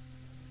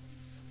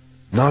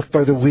 Not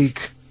by the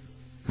weak,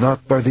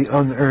 not by the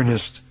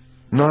unearnest,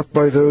 not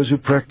by those who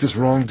practice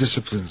wrong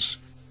disciplines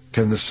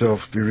can the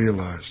self be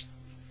realized.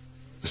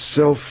 The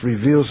self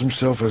reveals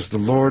himself as the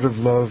Lord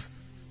of love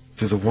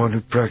to the one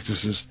who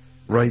practices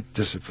right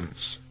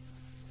disciplines.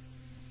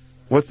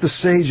 What the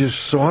sages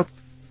sought,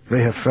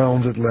 they have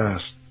found at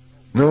last.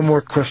 No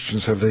more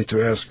questions have they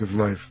to ask of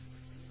life.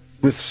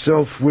 With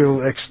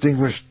self-will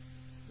extinguished,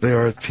 they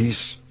are at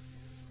peace.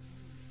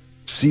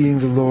 Seeing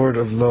the Lord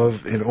of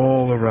love in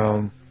all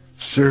around,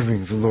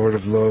 serving the Lord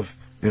of love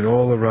in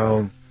all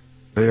around,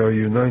 they are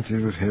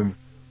united with him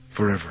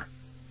forever.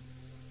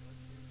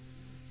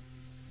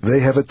 They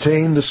have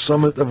attained the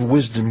summit of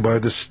wisdom by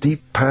the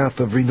steep path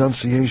of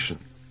renunciation.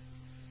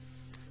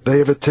 They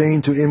have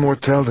attained to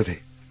immortality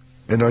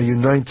and are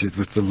united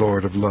with the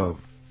Lord of love.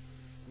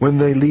 When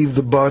they leave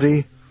the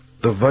body,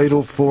 the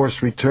vital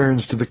force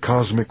returns to the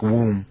cosmic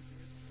womb,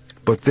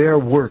 but their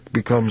work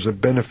becomes a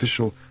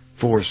beneficial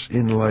force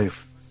in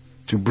life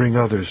to bring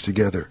others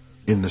together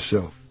in the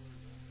self.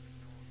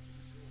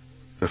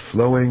 The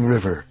flowing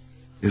river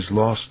is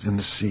lost in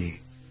the sea.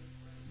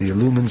 The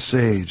illumined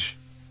sage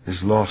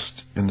is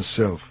lost in the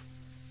self.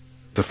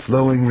 The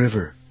flowing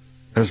river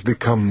has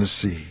become the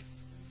sea.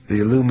 The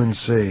illumined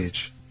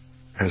sage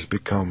has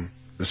become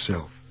the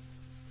self.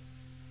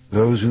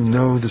 Those who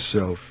know the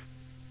self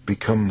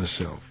become the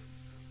self.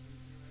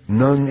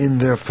 None in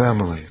their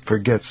family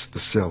forgets the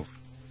self.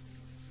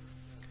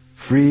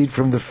 Freed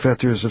from the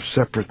fetters of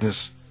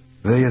separateness,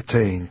 they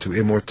attain to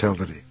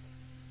immortality.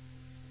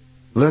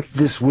 Let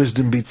this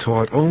wisdom be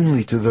taught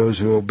only to those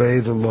who obey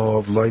the law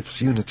of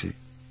life's unity.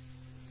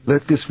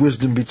 Let this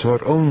wisdom be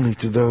taught only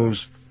to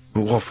those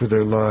who offer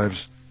their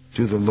lives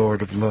to the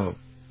Lord of love.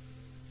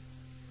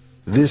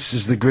 This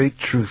is the great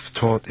truth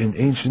taught in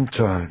ancient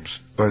times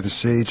by the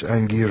sage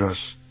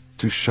Angiras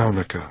to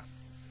Shaunaka.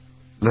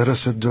 Let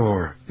us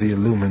adore the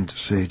illumined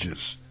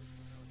sages.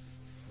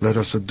 Let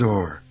us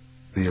adore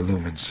the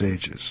illumined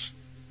sages.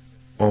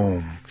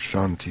 Om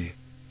Shanti,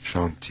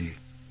 Shanti,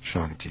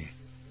 Shanti.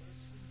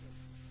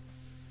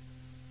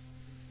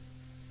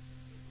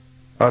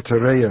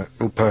 Atareya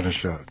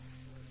Upanishad.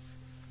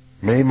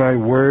 May my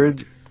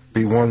word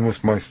be one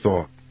with my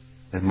thought,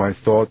 and my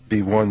thought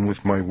be one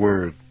with my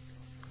word.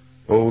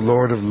 O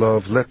Lord of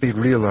love, let me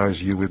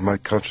realize you with my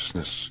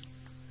consciousness.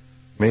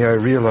 May I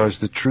realize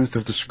the truth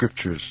of the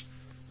scriptures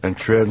and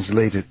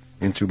translate it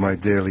into my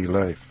daily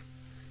life.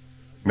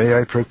 May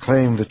I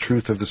proclaim the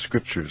truth of the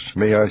scriptures.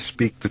 May I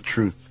speak the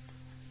truth.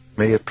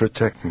 May it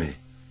protect me,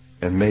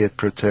 and may it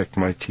protect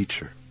my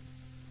teacher.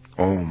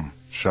 Om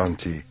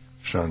Shanti,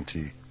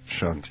 Shanti,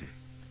 Shanti.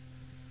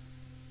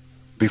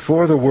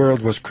 Before the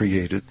world was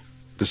created,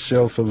 the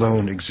self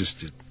alone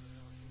existed.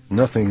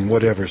 Nothing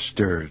whatever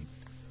stirred.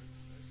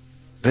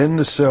 Then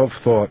the self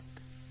thought,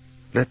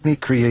 let me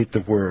create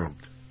the world.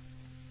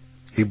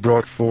 He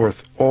brought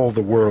forth all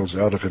the worlds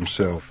out of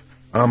himself,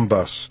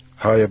 Ambas,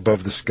 high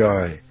above the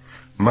sky,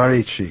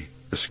 Marichi,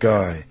 the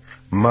sky,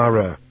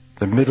 Mara,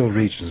 the middle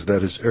regions,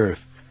 that is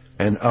earth,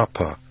 and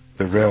Apa,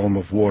 the realm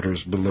of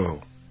waters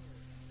below.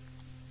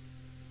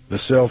 The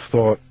self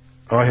thought,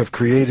 I have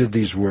created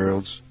these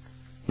worlds,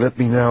 let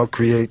me now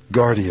create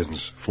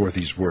guardians for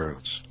these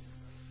worlds.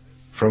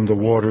 From the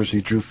waters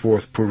he drew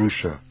forth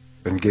Purusha,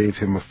 and gave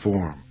him a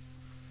form.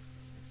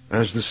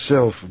 As the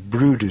self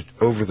brooded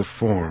over the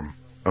form,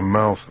 a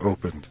mouth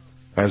opened,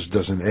 as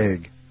does an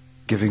egg,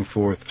 giving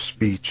forth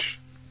speech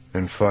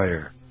and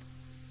fire.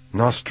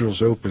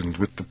 Nostrils opened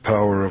with the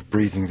power of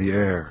breathing the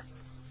air.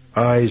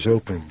 Eyes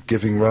opened,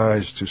 giving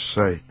rise to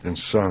sight and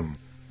sun,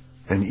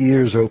 and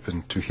ears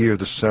opened to hear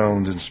the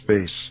sound in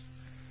space.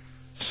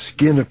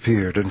 Skin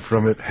appeared, and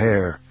from it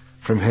hair.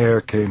 From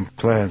hair came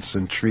plants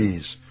and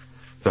trees.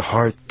 The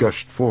heart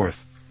gushed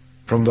forth.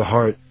 From the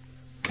heart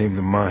came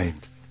the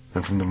mind,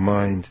 and from the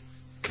mind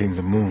came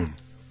the moon.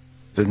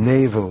 The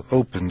navel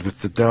opened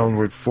with the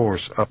downward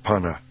force,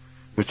 apana,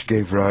 which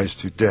gave rise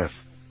to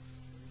death.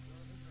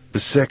 The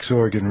sex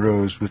organ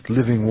rose with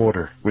living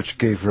water, which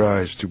gave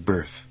rise to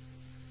birth.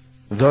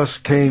 Thus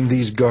came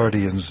these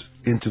guardians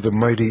into the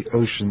mighty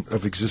ocean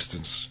of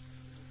existence.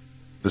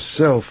 The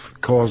self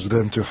caused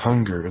them to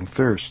hunger and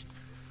thirst.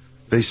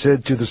 They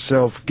said to the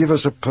self, give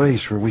us a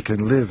place where we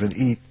can live and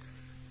eat.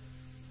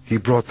 He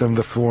brought them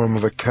the form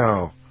of a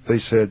cow. They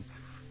said,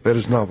 that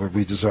is not what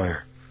we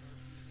desire.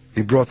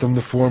 He brought them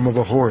the form of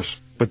a horse,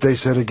 but they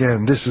said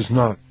again, this is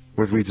not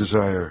what we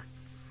desire.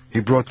 He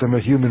brought them a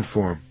human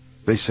form.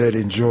 They said,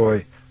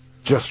 enjoy,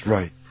 just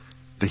right.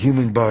 The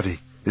human body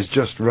is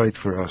just right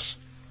for us.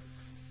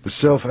 The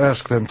self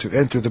asked them to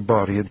enter the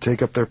body and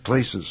take up their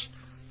places.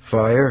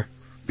 Fire,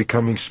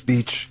 becoming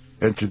speech,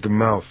 entered the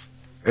mouth.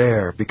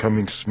 Air,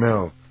 becoming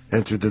smell,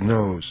 entered the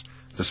nose.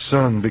 The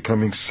sun,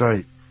 becoming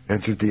sight,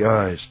 entered the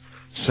eyes.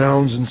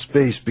 Sounds in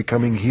space,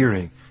 becoming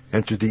hearing,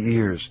 entered the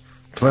ears.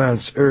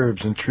 Plants,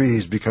 herbs, and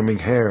trees becoming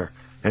hair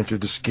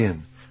entered the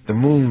skin. The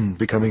moon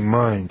becoming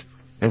mind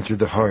entered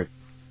the heart.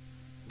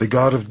 The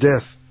god of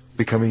death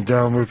becoming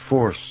downward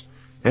force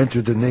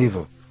entered the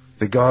navel.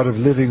 The god of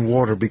living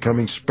water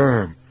becoming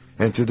sperm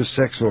entered the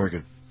sex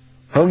organ.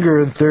 Hunger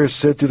and thirst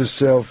said to the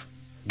self,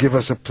 "Give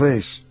us a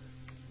place."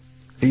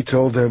 He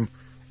told them,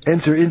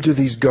 "Enter into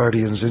these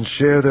guardians and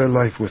share their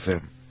life with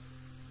them."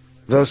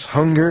 Thus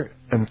hunger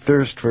and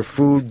thirst for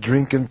food,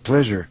 drink, and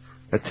pleasure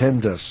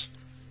attend us,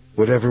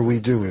 whatever we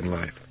do in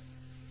life.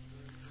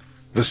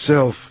 The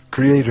self,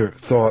 creator,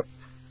 thought,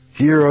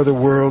 "Here are the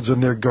worlds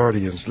and their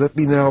guardians. Let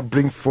me now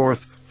bring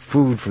forth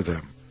food for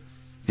them."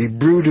 He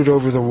brooded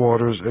over the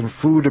waters, and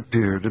food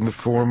appeared in the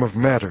form of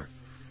matter.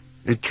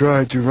 It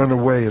tried to run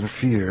away in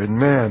fear, and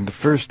man, the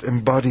first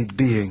embodied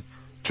being,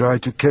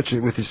 tried to catch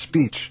it with his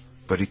speech,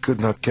 but he could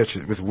not catch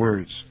it with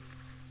words.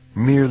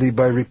 Merely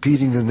by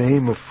repeating the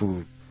name of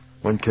food,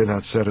 one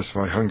cannot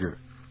satisfy hunger.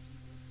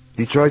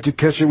 He tried to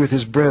catch it with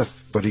his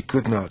breath, but he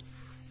could not.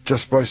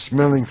 Just by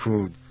smelling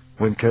food,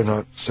 one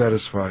cannot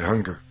satisfy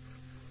hunger.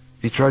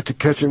 He tried to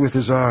catch it with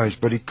his eyes,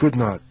 but he could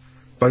not.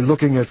 By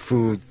looking at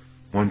food,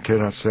 one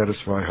cannot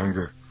satisfy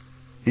hunger.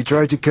 He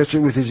tried to catch it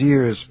with his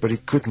ears, but he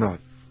could not.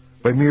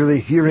 By merely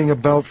hearing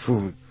about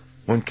food,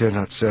 one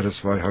cannot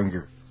satisfy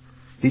hunger.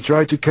 He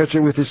tried to catch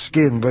it with his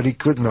skin, but he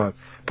could not.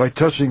 By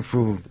touching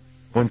food,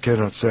 one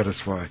cannot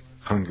satisfy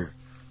hunger.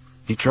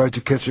 He tried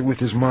to catch it with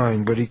his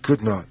mind, but he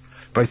could not.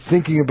 By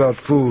thinking about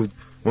food,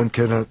 one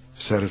cannot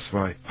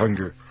satisfy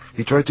hunger.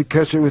 He tried to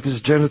catch it with his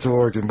genital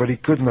organ, but he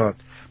could not.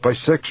 By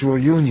sexual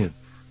union,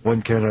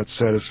 one cannot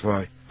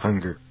satisfy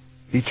hunger.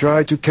 He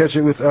tried to catch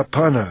it with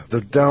apana,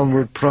 the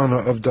downward prana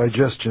of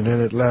digestion,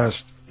 and at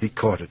last he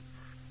caught it.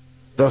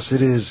 Thus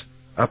it is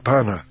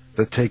apana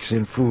that takes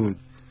in food.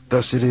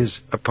 Thus it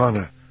is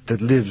apana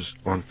that lives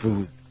on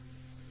food.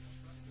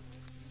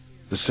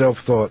 The self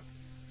thought,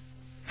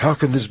 "How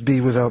can this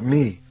be without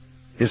me?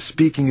 If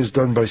speaking is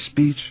done by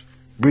speech,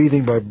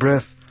 breathing by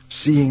breath,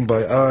 seeing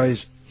by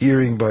eyes,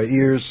 hearing by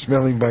ears,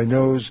 smelling by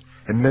nose,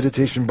 and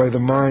meditation by the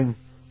mind,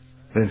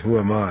 then who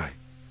am I?"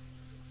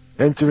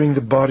 Entering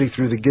the body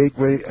through the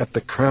gateway at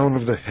the crown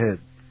of the head,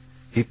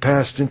 he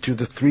passed into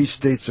the three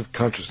states of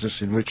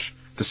consciousness in which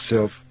the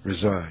self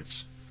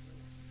resides.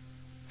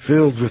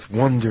 Filled with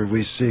wonder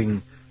we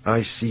sing,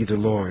 "I see the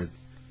Lord."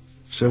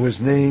 So his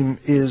name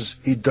is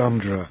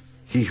Idamdra,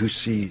 he who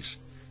sees.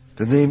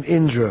 The name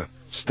Indra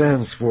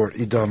stands for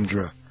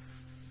Idamdra.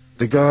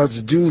 The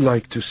gods do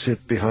like to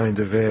sit behind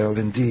a veil.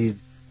 Indeed,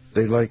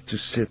 they like to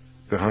sit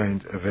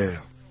behind a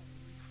veil.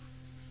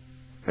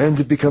 And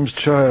it becomes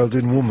child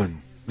and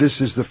woman.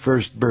 This is the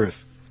first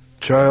birth.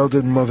 Child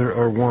and mother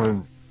are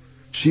one.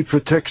 She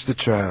protects the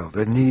child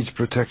and needs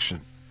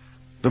protection.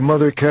 The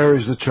mother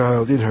carries the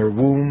child in her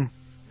womb,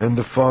 and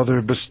the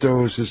father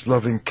bestows his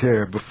loving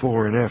care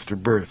before and after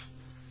birth.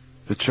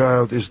 The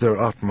child is their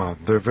Atman,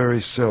 their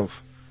very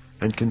self,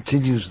 and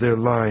continues their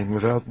line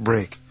without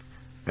break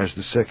as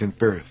the second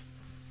birth.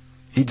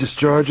 He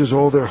discharges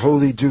all their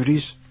holy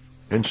duties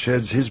and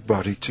sheds his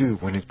body too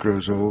when it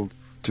grows old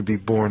to be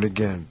born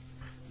again.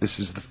 This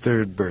is the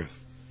third birth.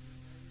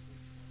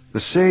 The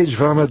sage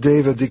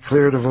Vamadeva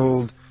declared of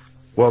old,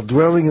 "While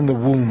dwelling in the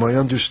womb I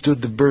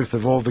understood the birth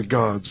of all the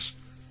gods.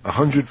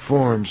 100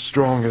 forms,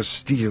 strong as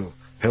steel,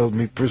 held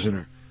me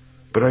prisoner.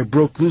 But I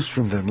broke loose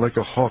from them like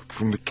a hawk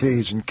from the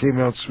cage and came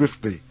out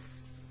swiftly."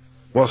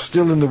 While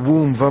still in the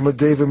womb,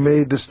 Vamadeva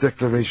made this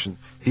declaration.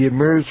 He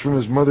emerged from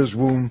his mother's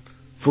womb,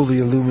 fully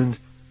illumined,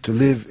 to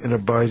live in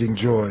abiding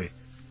joy,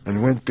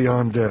 and went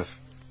beyond death.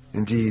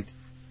 Indeed,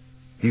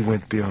 he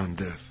went beyond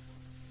death.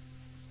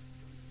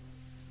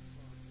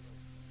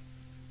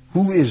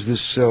 Who is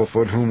this self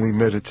on whom we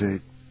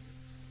meditate?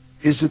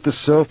 Is it the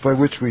self by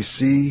which we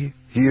see,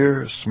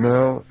 hear,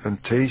 smell,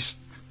 and taste,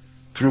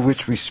 through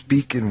which we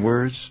speak in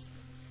words?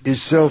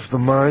 Is self the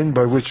mind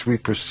by which we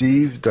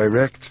perceive,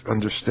 direct,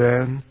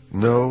 understand,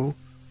 know,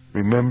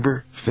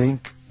 remember,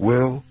 think,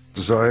 will,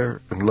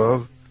 desire, and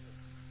love?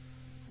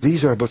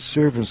 These are but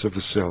servants of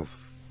the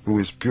self, who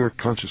is pure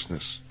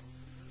consciousness.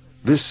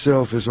 This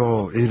self is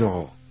all in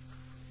all.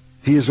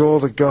 He is all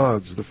the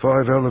gods, the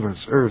 5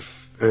 elements,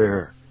 earth,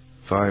 air,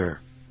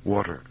 fire,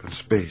 water, and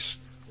space,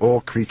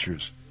 all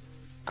creatures,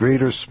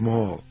 great or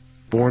small,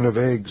 born of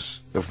eggs,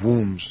 of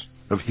wombs,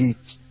 of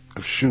heat,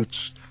 of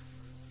shoots,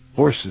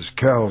 horses,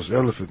 cows,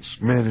 elephants,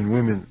 men and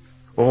women,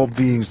 all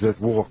beings that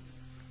walk,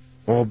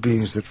 all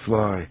beings that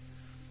fly,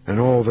 and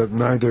all that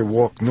neither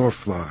walk nor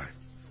fly.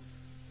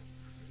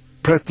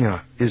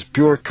 Pratnya is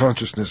pure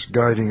consciousness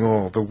guiding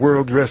all. The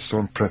world rests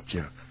on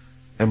Pratnya,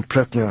 and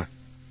Pratnya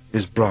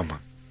is Brahman.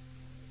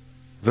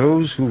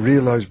 Those who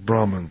realize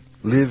Brahman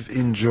live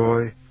in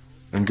joy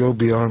and go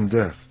beyond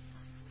death.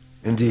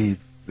 Indeed,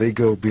 they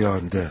go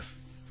beyond death.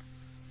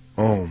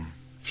 Om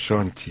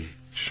Shanti,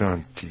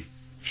 Shanti,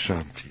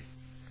 Shanti.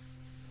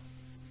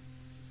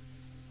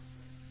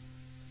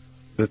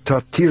 The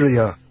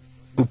Taittiriya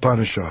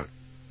Upanishad.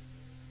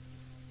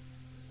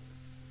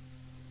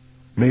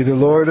 May the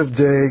Lord of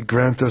Day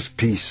grant us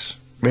peace.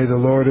 May the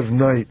Lord of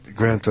Night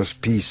grant us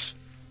peace.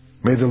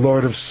 May the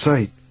Lord of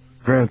sight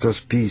grant us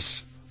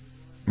peace.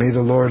 May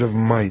the Lord of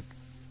might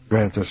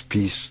grant us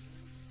peace.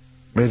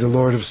 May the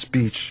Lord of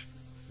speech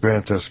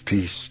grant us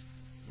peace.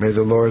 May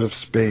the Lord of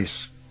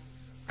space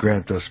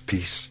grant us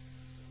peace.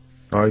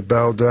 I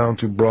bow down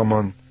to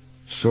Brahman,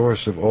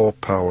 source of all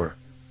power.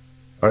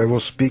 I will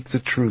speak the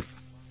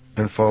truth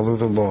and follow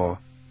the law.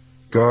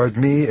 Guard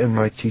me and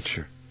my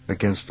teacher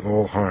against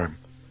all harm.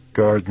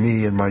 Guard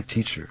me and my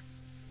teacher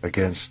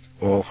against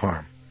all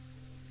harm.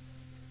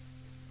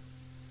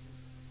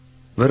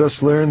 Let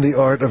us learn the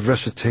art of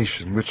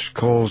recitation, which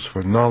calls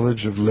for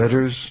knowledge of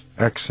letters,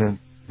 accent,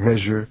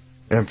 measure,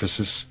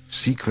 emphasis,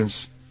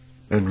 sequence,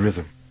 and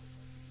rhythm.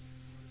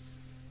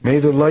 May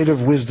the light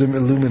of wisdom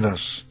illumine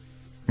us.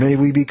 May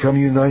we become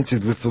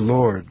united with the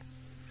Lord.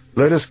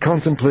 Let us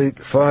contemplate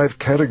 5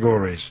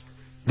 categories: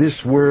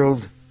 this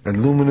world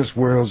and luminous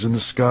worlds in the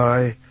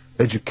sky,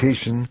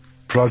 education,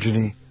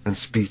 progeny, and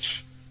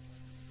speech.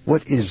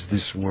 What is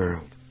this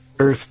world?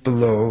 Earth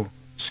below,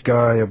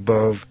 sky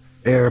above,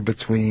 air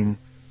between,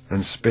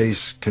 and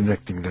space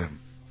connecting them.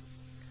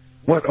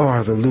 What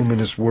are the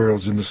luminous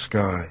worlds in the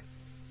sky?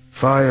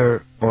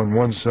 Fire on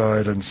one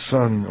side and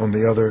sun on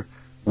the other,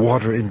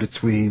 water in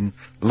between,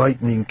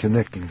 lightning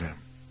connecting them.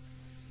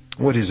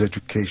 What is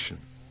education?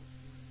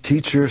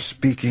 Teacher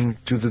speaking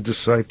to the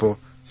disciple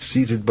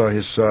seated by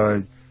his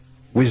side,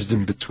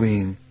 wisdom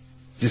between,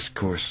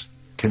 discourse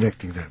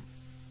connecting them.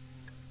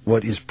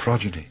 What is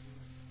progeny?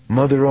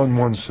 Mother on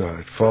one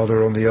side,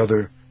 father on the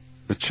other,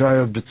 the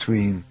child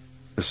between,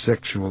 the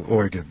sexual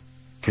organ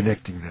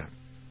connecting them.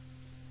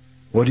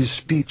 What is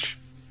speech?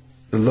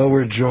 The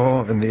lower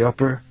jaw and the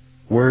upper,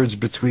 words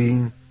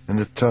between, and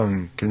the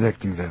tongue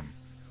connecting them.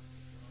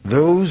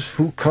 Those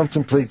who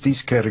contemplate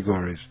these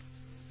categories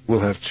will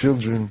have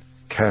children,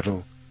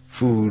 cattle,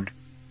 food,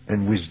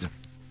 and wisdom.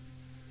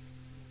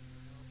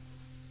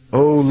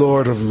 O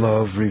Lord of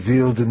love,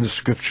 revealed in the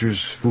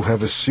Scriptures, who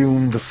have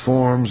assumed the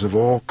forms of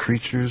all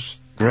creatures,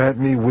 grant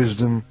me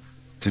wisdom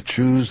to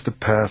choose the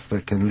path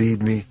that can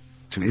lead me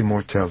to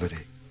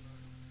immortality.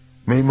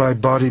 May my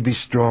body be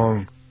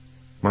strong,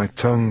 my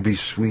tongue be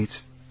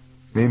sweet.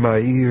 May my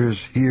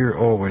ears hear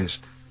always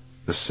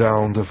the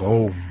sound of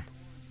Om,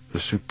 the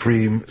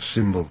supreme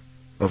symbol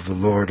of the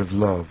Lord of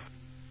love.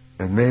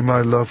 And may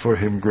my love for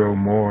him grow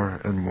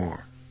more and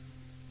more.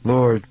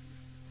 Lord,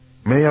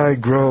 may I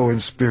grow in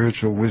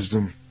spiritual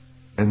wisdom,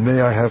 and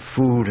may I have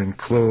food and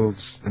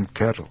clothes and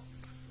cattle.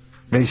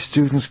 May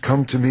students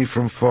come to me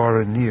from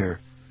far and near,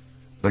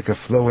 like a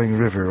flowing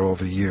river all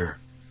the year.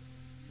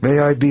 May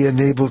I be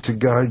enabled to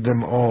guide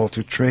them all,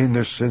 to train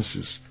their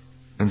senses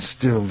and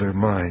still their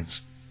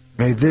minds.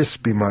 May this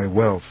be my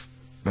wealth,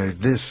 may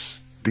this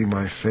be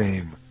my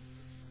fame.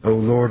 O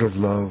Lord of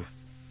love,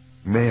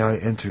 may I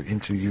enter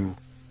into you.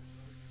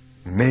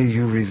 May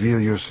you reveal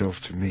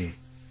yourself to me,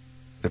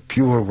 the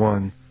pure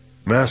one,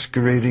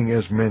 masquerading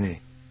as many.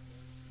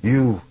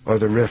 You are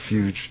the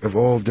refuge of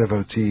all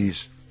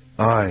devotees.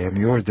 I am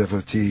your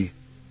devotee.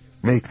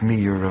 Make me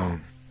your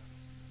own.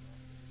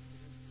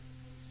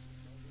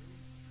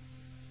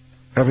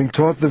 Having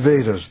taught the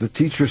Vedas, the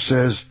teacher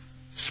says,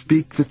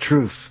 speak the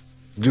truth,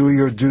 do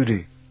your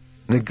duty,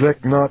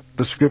 neglect not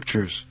the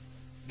scriptures,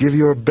 give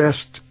your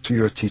best to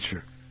your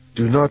teacher,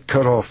 do not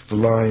cut off the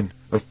line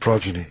of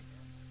progeny.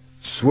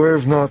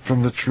 Swerve not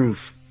from the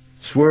truth,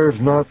 swerve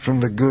not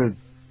from the good,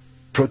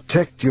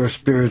 protect your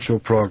spiritual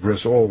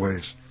progress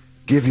always,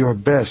 give your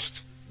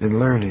best in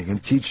learning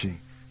and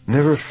teaching,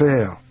 never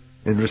fail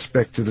in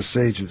respect to the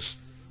sages.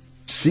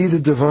 See the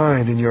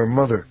divine in your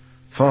mother,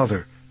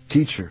 father,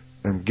 teacher,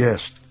 and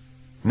guest.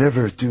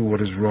 Never do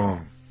what is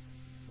wrong.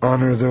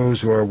 Honor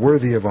those who are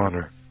worthy of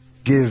honor.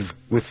 Give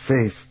with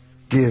faith.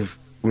 Give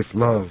with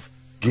love.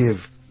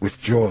 Give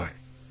with joy.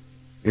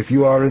 If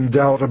you are in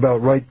doubt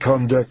about right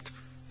conduct,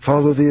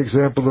 follow the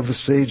example of the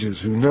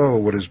sages who know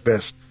what is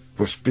best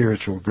for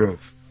spiritual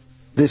growth.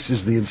 This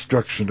is the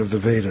instruction of the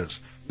Vedas.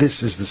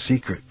 This is the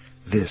secret.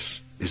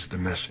 This is the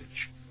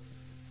message.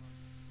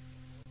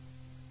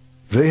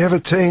 They have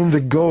attained the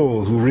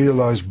goal who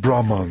realize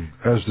Brahman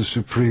as the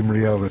supreme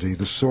reality,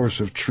 the source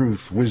of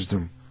truth,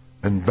 wisdom,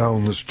 and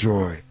boundless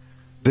joy.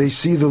 They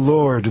see the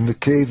Lord in the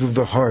cave of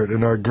the heart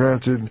and are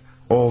granted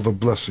all the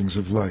blessings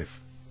of life.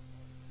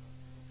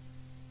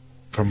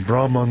 From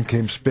Brahman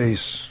came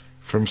space,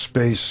 from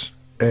space,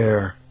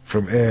 air,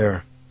 from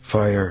air,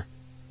 fire,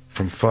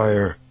 from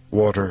fire,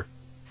 water,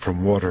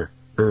 from water,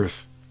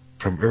 earth,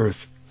 from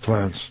earth,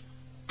 plants,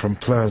 from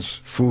plants,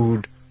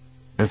 food,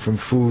 and from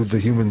food the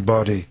human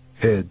body,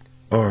 head,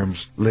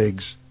 arms,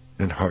 legs,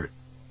 and heart.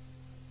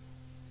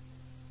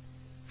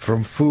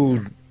 From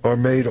food are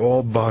made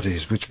all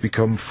bodies which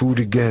become food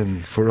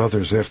again for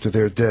others after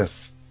their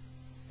death.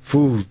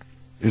 Food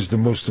is the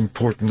most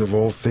important of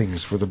all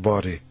things for the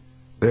body.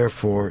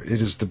 Therefore,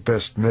 it is the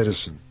best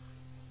medicine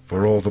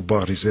for all the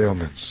body's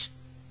ailments.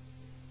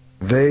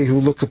 They who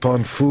look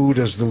upon food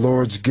as the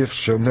Lord's gift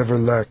shall never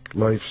lack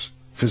life's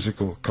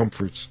physical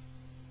comforts.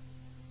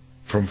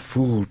 From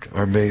food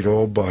are made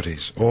all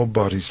bodies. All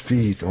bodies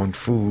feed on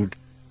food,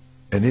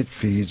 and it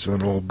feeds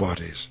on all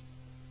bodies.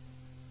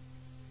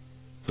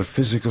 The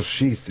physical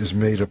sheath is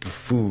made up of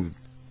food.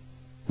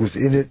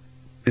 Within it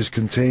is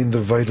contained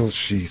the vital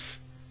sheath,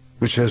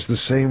 which has the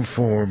same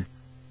form,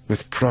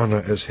 with prana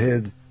as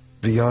head,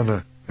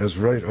 vyana as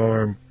right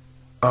arm,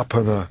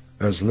 apana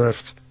as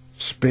left,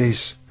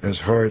 space as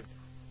heart,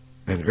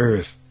 and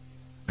earth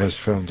as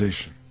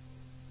foundation.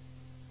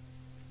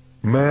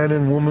 Man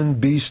and woman,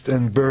 beast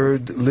and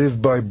bird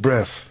live by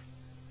breath.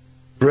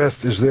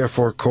 Breath is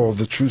therefore called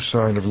the true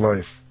sign of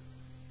life.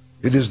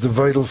 It is the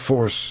vital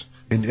force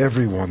in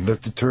everyone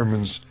that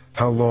determines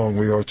how long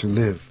we are to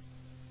live.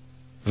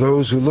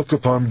 Those who look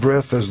upon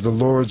breath as the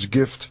Lord's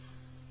gift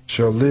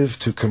shall live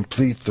to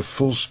complete the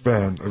full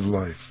span of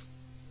life.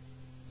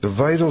 The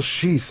vital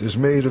sheath is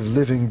made of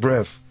living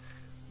breath.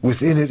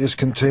 Within it is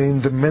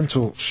contained the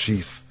mental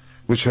sheath,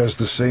 which has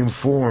the same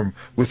form,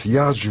 with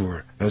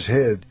yajur as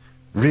head,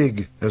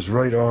 rig as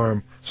right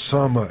arm,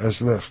 sama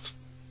as left.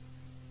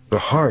 The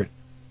heart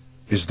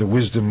is the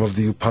wisdom of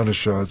the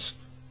Upanishads,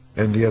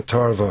 and the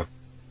Atharva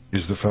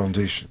is the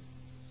foundation.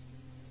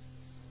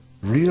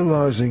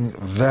 Realizing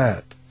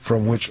that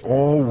from which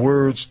all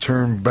words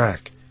turn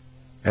back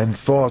and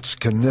thoughts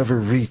can never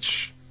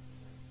reach,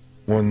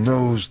 one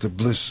knows the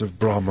bliss of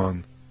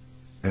Brahman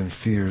and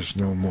fears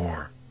no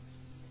more.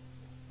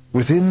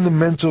 Within the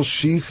mental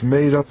sheath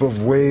made up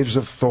of waves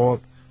of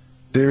thought,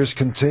 there is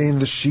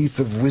contained the sheath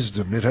of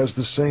wisdom. It has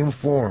the same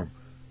form,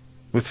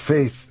 with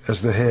faith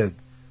as the head,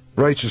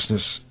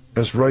 righteousness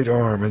as right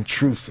arm, and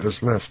truth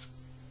as left.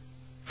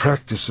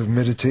 Practice of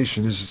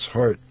meditation is its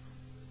heart,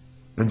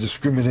 and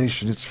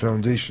discrimination its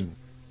foundation.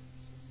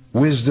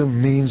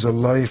 Wisdom means a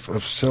life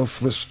of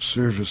selfless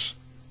service.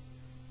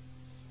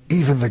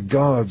 Even the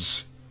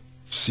gods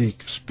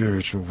seek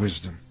spiritual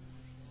wisdom.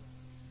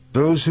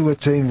 Those who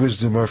attain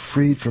wisdom are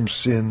freed from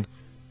sin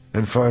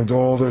and find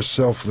all their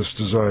selfless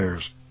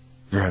desires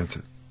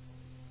granted.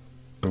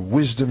 The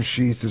wisdom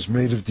sheath is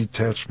made of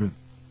detachment.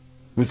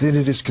 Within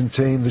it is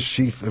contained the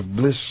sheath of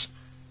bliss,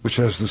 which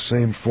has the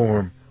same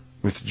form,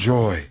 with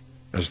joy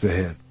as the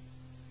head,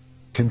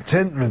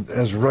 contentment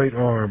as right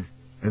arm,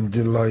 and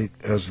delight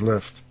as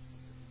left.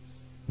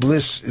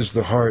 Bliss is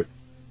the heart,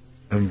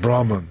 and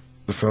Brahman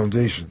the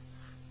foundation.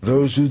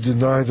 Those who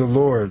deny the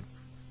Lord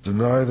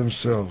deny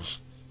themselves,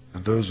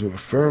 and those who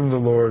affirm the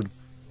Lord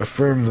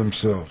affirm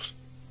themselves.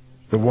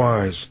 The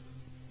wise,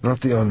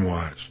 not the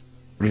unwise,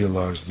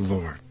 realize the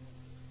Lord.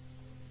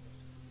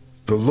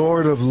 The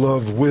Lord of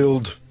love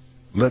willed,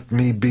 "Let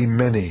me be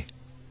many."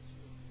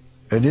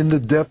 And in the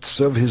depths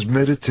of his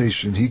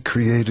meditation, he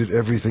created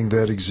everything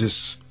that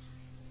exists.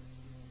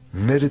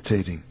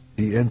 Meditating,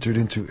 he entered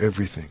into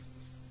everything.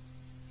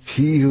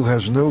 He who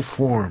has no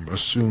form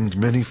assumed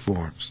many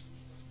forms.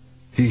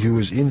 He who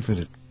is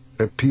infinite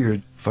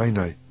appeared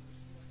finite.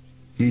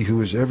 He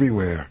who is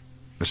everywhere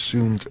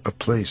assumed a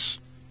place.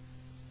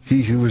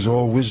 He who is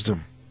all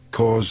wisdom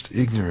caused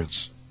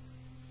ignorance.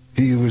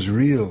 He who is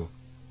real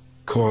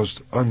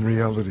caused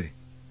unreality.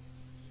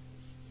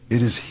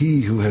 It is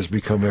he who has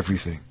become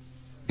everything.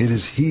 It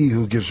is he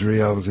who gives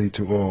reality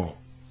to all.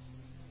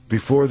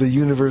 Before the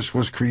universe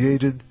was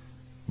created,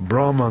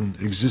 Brahman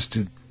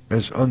existed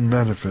as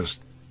unmanifest.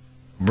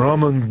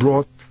 Brahman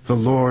brought the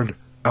Lord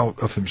out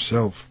of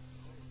himself.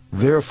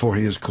 Therefore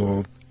he is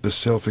called the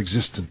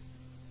self-existent.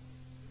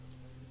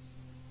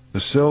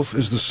 The self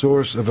is the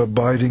source of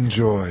abiding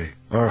joy.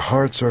 Our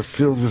hearts are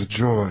filled with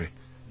joy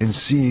in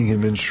seeing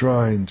him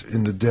enshrined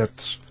in the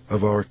depths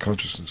of our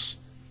consciousness.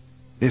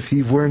 If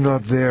he were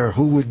not there,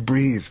 who would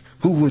breathe?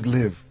 Who would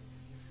live?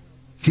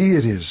 He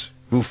it is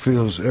who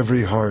fills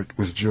every heart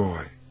with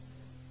joy.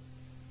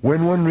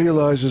 When one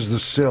realizes the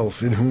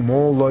self in whom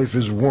all life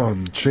is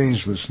one,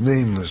 changeless,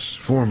 nameless,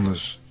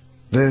 formless,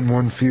 then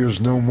one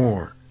fears no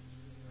more.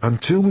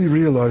 Until we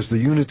realize the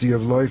unity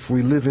of life,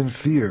 we live in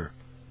fear.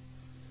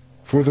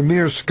 For the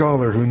mere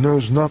scholar who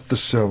knows not the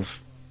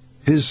self,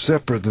 his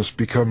separateness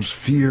becomes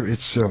fear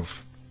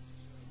itself.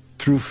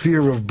 Through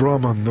fear of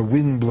Brahman, the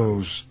wind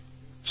blows,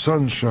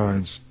 sun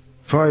shines,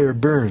 fire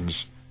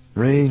burns,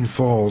 rain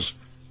falls,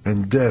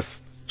 and death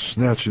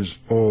snatches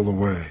all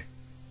away.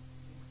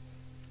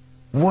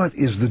 What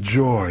is the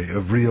joy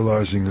of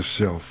realizing the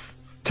self?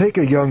 Take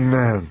a young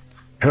man,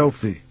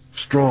 healthy,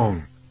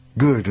 strong,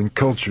 good, and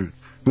cultured,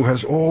 who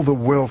has all the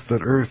wealth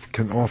that earth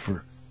can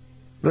offer.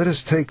 Let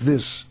us take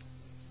this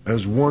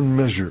as one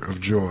measure of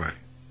joy.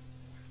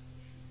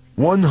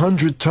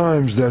 100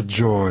 times that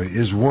joy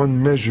is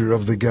one measure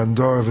of the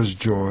Gandharva's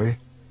joy,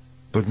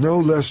 but no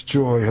less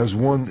joy has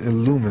one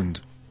illumined,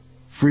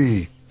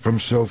 free from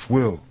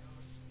self-will.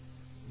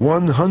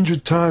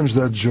 100 times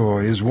that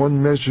joy is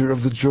one measure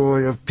of the joy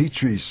of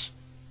Pitris,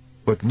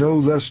 but no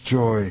less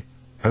joy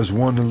has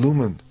one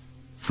illumined,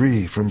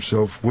 free from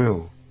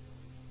self-will.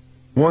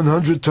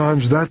 100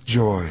 times that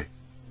joy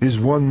is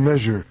one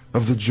measure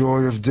of the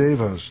joy of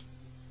Devas,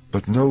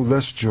 but no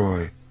less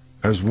joy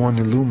has one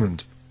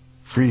illumined,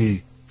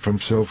 free from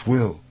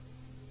self-will.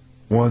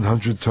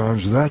 100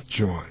 times that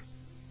joy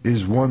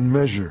is one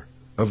measure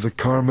of the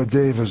Karma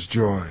Deva's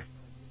joy,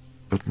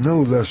 but no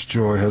less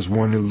joy has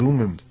one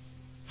illumined,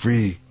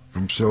 free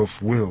from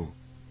self-will.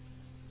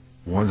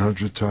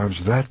 100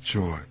 times that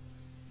joy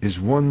is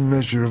one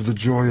measure of the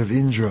joy of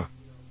Indra,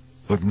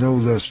 but no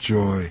less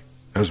joy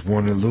has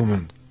one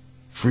illumined,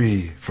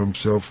 free from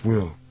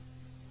self-will.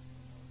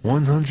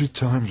 100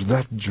 times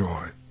that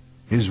joy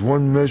is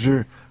one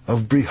measure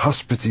of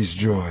Brihaspati's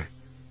joy,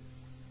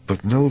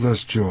 but no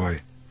less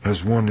joy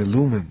has one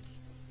illumined,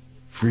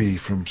 free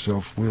from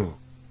self-will.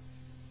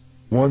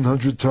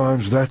 100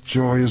 times that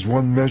joy is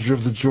one measure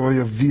of the joy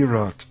of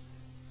Virat,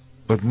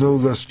 but no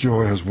less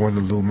joy has one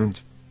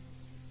illumined,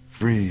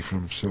 free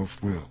from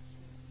self-will.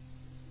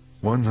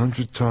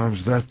 100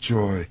 times that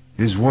joy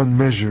is one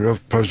measure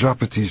of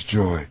Prajapati's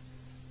joy,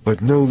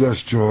 but no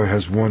less joy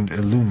has one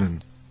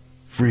illumined,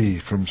 free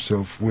from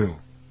self-will.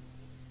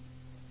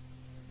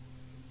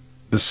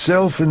 The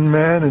self in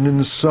man and in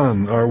the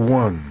sun are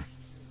one.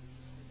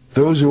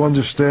 Those who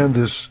understand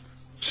this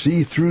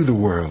see through the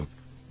world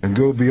and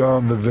go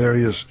beyond the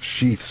various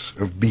sheaths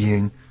of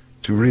being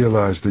to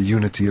realize the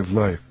unity of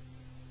life.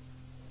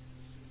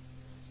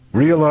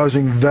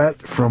 Realizing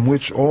that from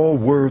which all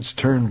words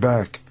turn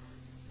back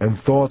and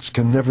thoughts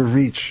can never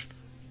reach,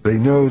 they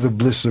know the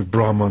bliss of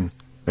Brahman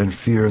and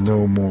fear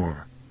no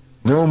more.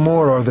 No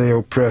more are they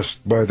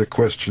oppressed by the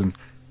question,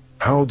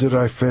 how did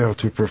I fail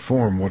to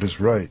perform what is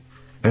right,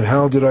 and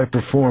how did I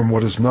perform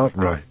what is not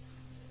right?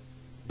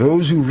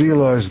 Those who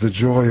realize the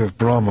joy of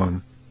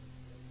Brahman,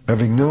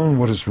 having known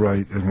what is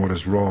right and what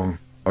is wrong,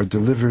 are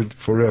delivered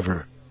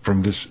forever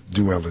from this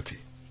duality.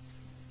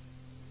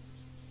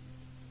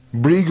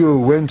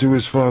 Bhrigu went to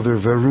his father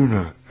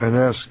Varuna and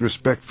asked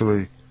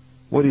respectfully,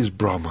 "What is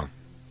Brahman?"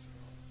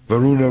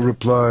 Varuna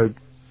replied,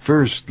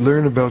 "First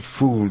learn about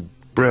food,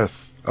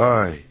 breath,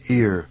 eye,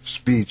 ear,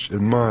 speech,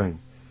 and mind.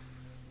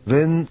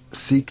 Then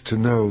seek to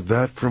know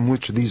that from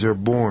which these are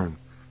born,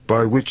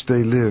 by which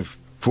they live,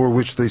 for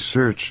which they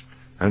search,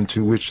 and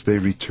to which they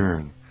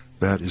return.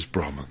 That is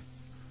Brahman."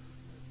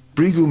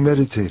 Bhrigu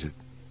meditated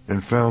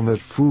and found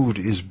that food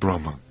is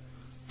Brahman.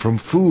 From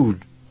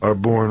food are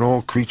born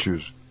all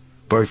creatures.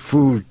 By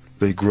food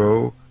they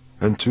grow,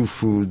 and to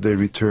food they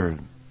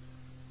return.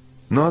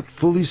 Not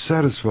fully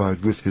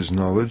satisfied with his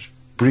knowledge,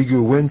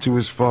 Bhrigu went to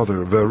his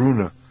father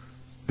Varuna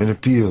and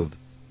appealed,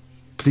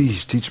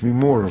 "Please teach me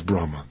more of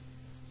Brahman."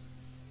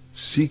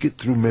 "Seek it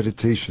through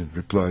meditation,"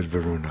 replied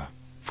Varuna,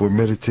 "for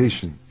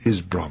meditation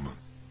is Brahman."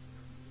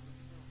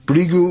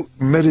 Bhrigu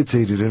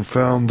meditated and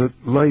found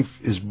that life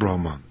is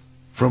Brahman.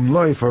 From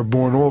life are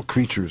born all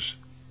creatures.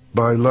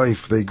 By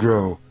life they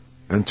grow,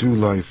 and to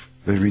life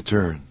they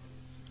return.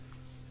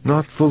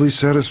 Not fully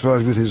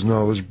satisfied with his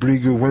knowledge,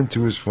 Bhrigu went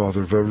to his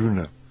father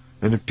Varuna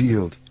and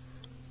appealed,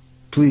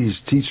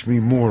 "Please teach me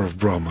more of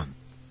Brahman."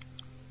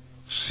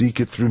 "Seek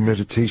it through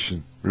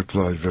meditation,"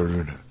 replied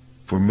Varuna,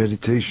 "for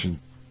meditation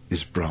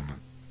is Brahman."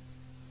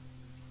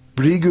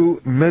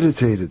 Bhrigu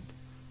meditated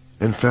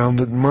and found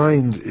that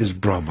mind is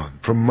Brahman.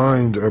 From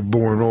mind are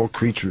born all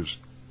creatures.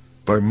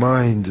 By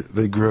mind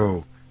they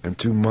grow, and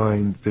to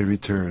mind they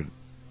return.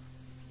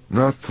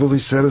 Not fully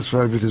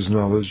satisfied with his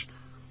knowledge,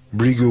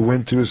 Bhrigu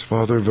went to his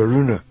father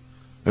Varuna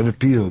and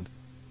appealed,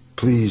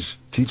 "Please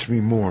teach me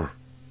more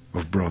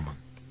of Brahman."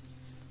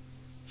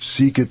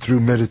 "Seek it through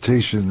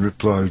meditation,"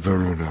 replied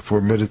Varuna, "for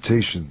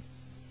meditation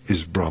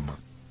is Brahman."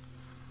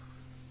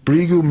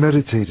 Bhrigu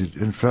meditated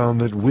and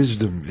found that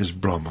wisdom is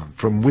Brahman.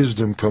 From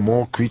wisdom come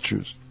all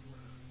creatures.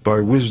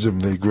 By wisdom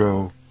they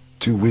grow,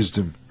 to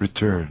wisdom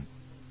return.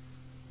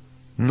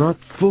 Not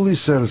fully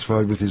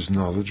satisfied with his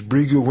knowledge,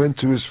 Bhrigu went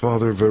to his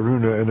father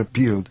Varuna and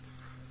appealed,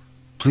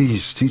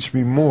 "Please teach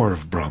me more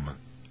of Brahman."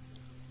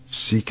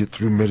 "Seek it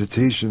through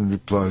meditation,"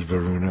 replied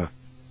Varuna,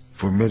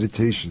 "for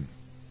meditation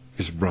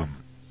is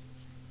Brahman."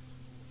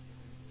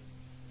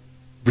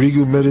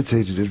 Bhrigu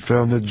meditated and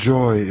found that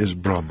joy is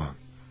Brahman.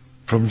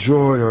 From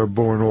joy are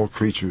born all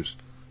creatures.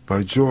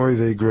 By joy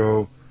they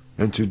grow,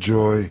 and to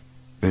joy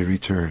they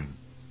return.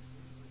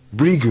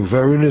 Bhrigu,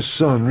 Varuna's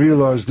son,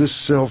 realized this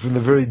self in the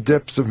very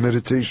depths of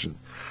meditation.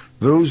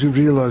 Those who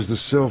realize the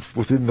self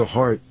within the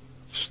heart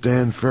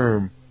stand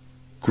firm,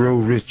 grow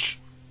rich,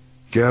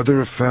 gather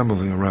a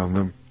family around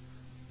them,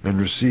 and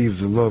receive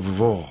the love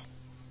of all.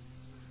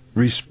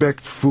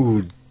 Respect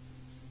food.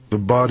 The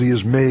body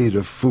is made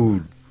of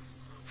food.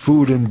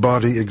 Food and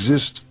body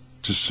exist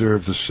to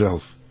serve the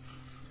self.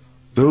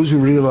 Those who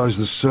realize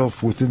the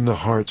self within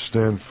the heart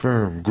stand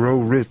firm, grow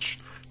rich,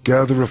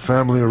 gather a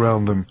family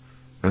around them,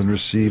 and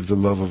receive the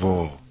love of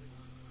all.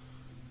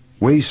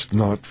 Waste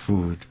not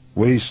food,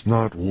 waste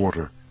not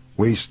water,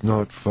 waste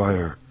not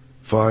fire.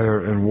 Fire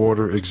and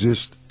water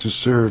exist to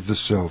serve the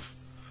self.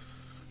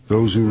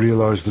 Those who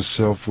realize the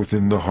self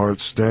within the heart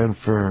stand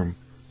firm,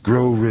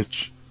 grow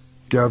rich,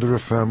 gather a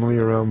family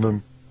around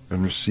them,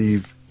 and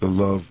receive the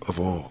love of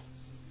all.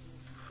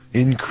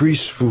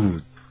 Increase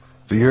food.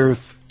 The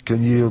earth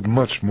can yield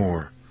much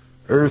more.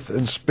 Earth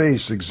and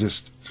space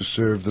exist to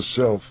serve the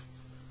self.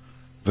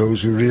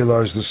 Those who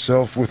realize the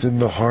self within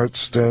the heart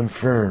stand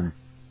firm,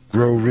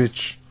 grow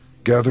rich,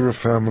 gather a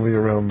family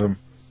around them,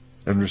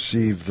 and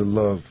receive the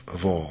love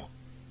of all.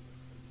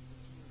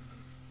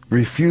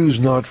 Refuse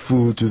not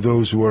food to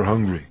those who are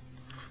hungry.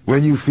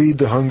 When you feed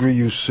the hungry,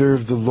 you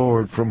serve the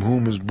Lord, from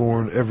whom is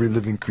born every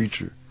living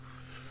creature.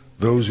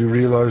 Those who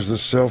realize the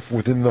self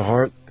within the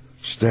heart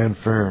stand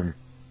firm,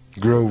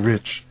 grow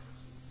rich,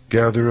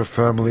 gather a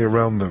family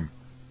around them,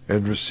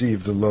 and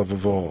receive the love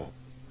of all.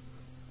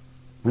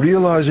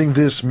 Realizing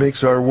this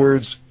makes our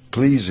words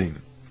pleasing,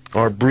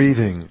 our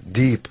breathing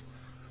deep,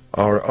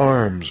 our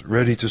arms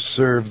ready to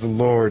serve the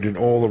Lord in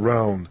all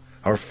around,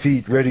 our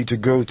feet ready to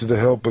go to the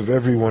help of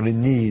everyone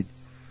in need.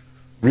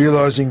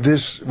 Realizing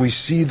this, we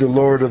see the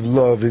Lord of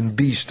love in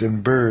beast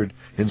and bird,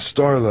 in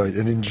starlight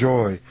and in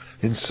joy,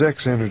 in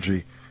sex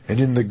energy, and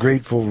in the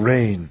grateful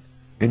rain,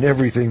 in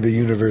everything the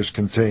universe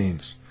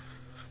contains.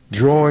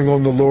 Drawing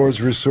on the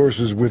Lord's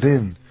resources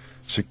within,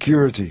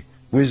 security,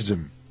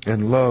 wisdom,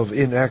 and love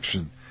in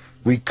action,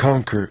 we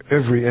conquer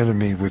every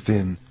enemy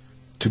within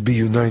to be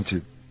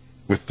united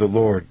with the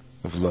Lord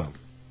of love.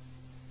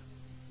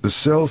 The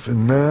self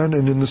in man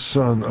and in the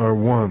Son are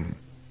one.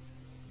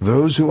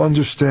 Those who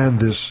understand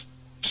this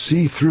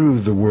see through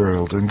the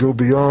world and go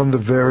beyond the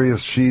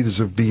various sheaths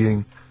of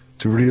being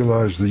to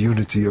realize the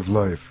unity of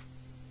life.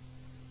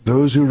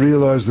 Those who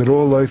realize that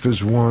all life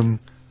is one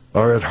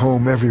are at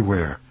home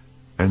everywhere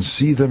and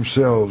see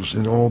themselves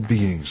in all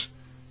beings.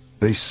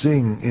 They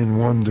sing in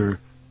wonder,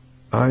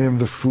 I am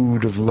the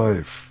food of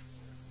life.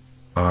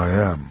 I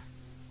am.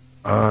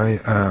 I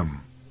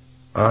am.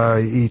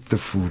 I eat the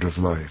food of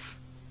life.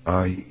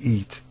 I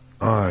eat.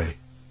 I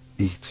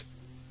eat.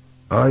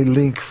 I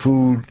link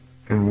food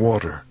and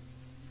water.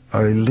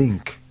 I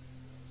link.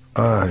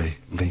 I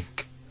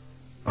link.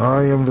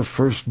 I am the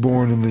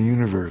firstborn in the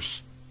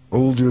universe,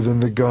 older than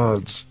the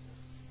gods.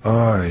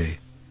 I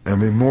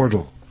am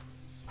immortal.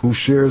 Who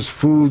shares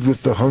food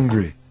with the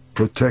hungry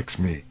protects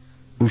me.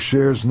 Who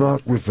shares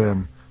not with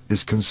them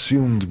is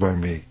consumed by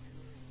me.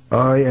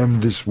 I am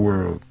this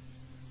world,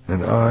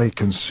 and I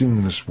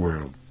consume this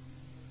world.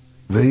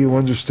 They who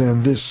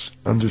understand this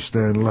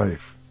understand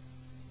life.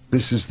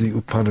 This is the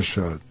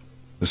Upanishad,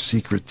 the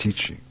secret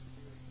teaching.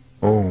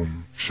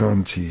 Om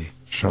Shanti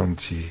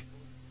Shanti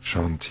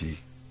Shanti.